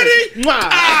 Hey, you ready? Mwah.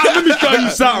 Let me show you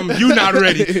something. You not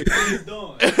ready.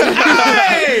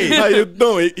 Hey! How you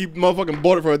doing? He motherfucking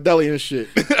bought it for a deli and shit.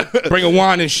 Bring a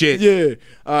wine and shit. Yeah.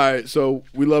 All right. So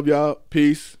we love y'all.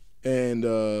 Peace. And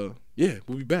yeah,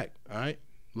 we'll be back. All right.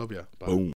 Love y'all. Bye. Boom.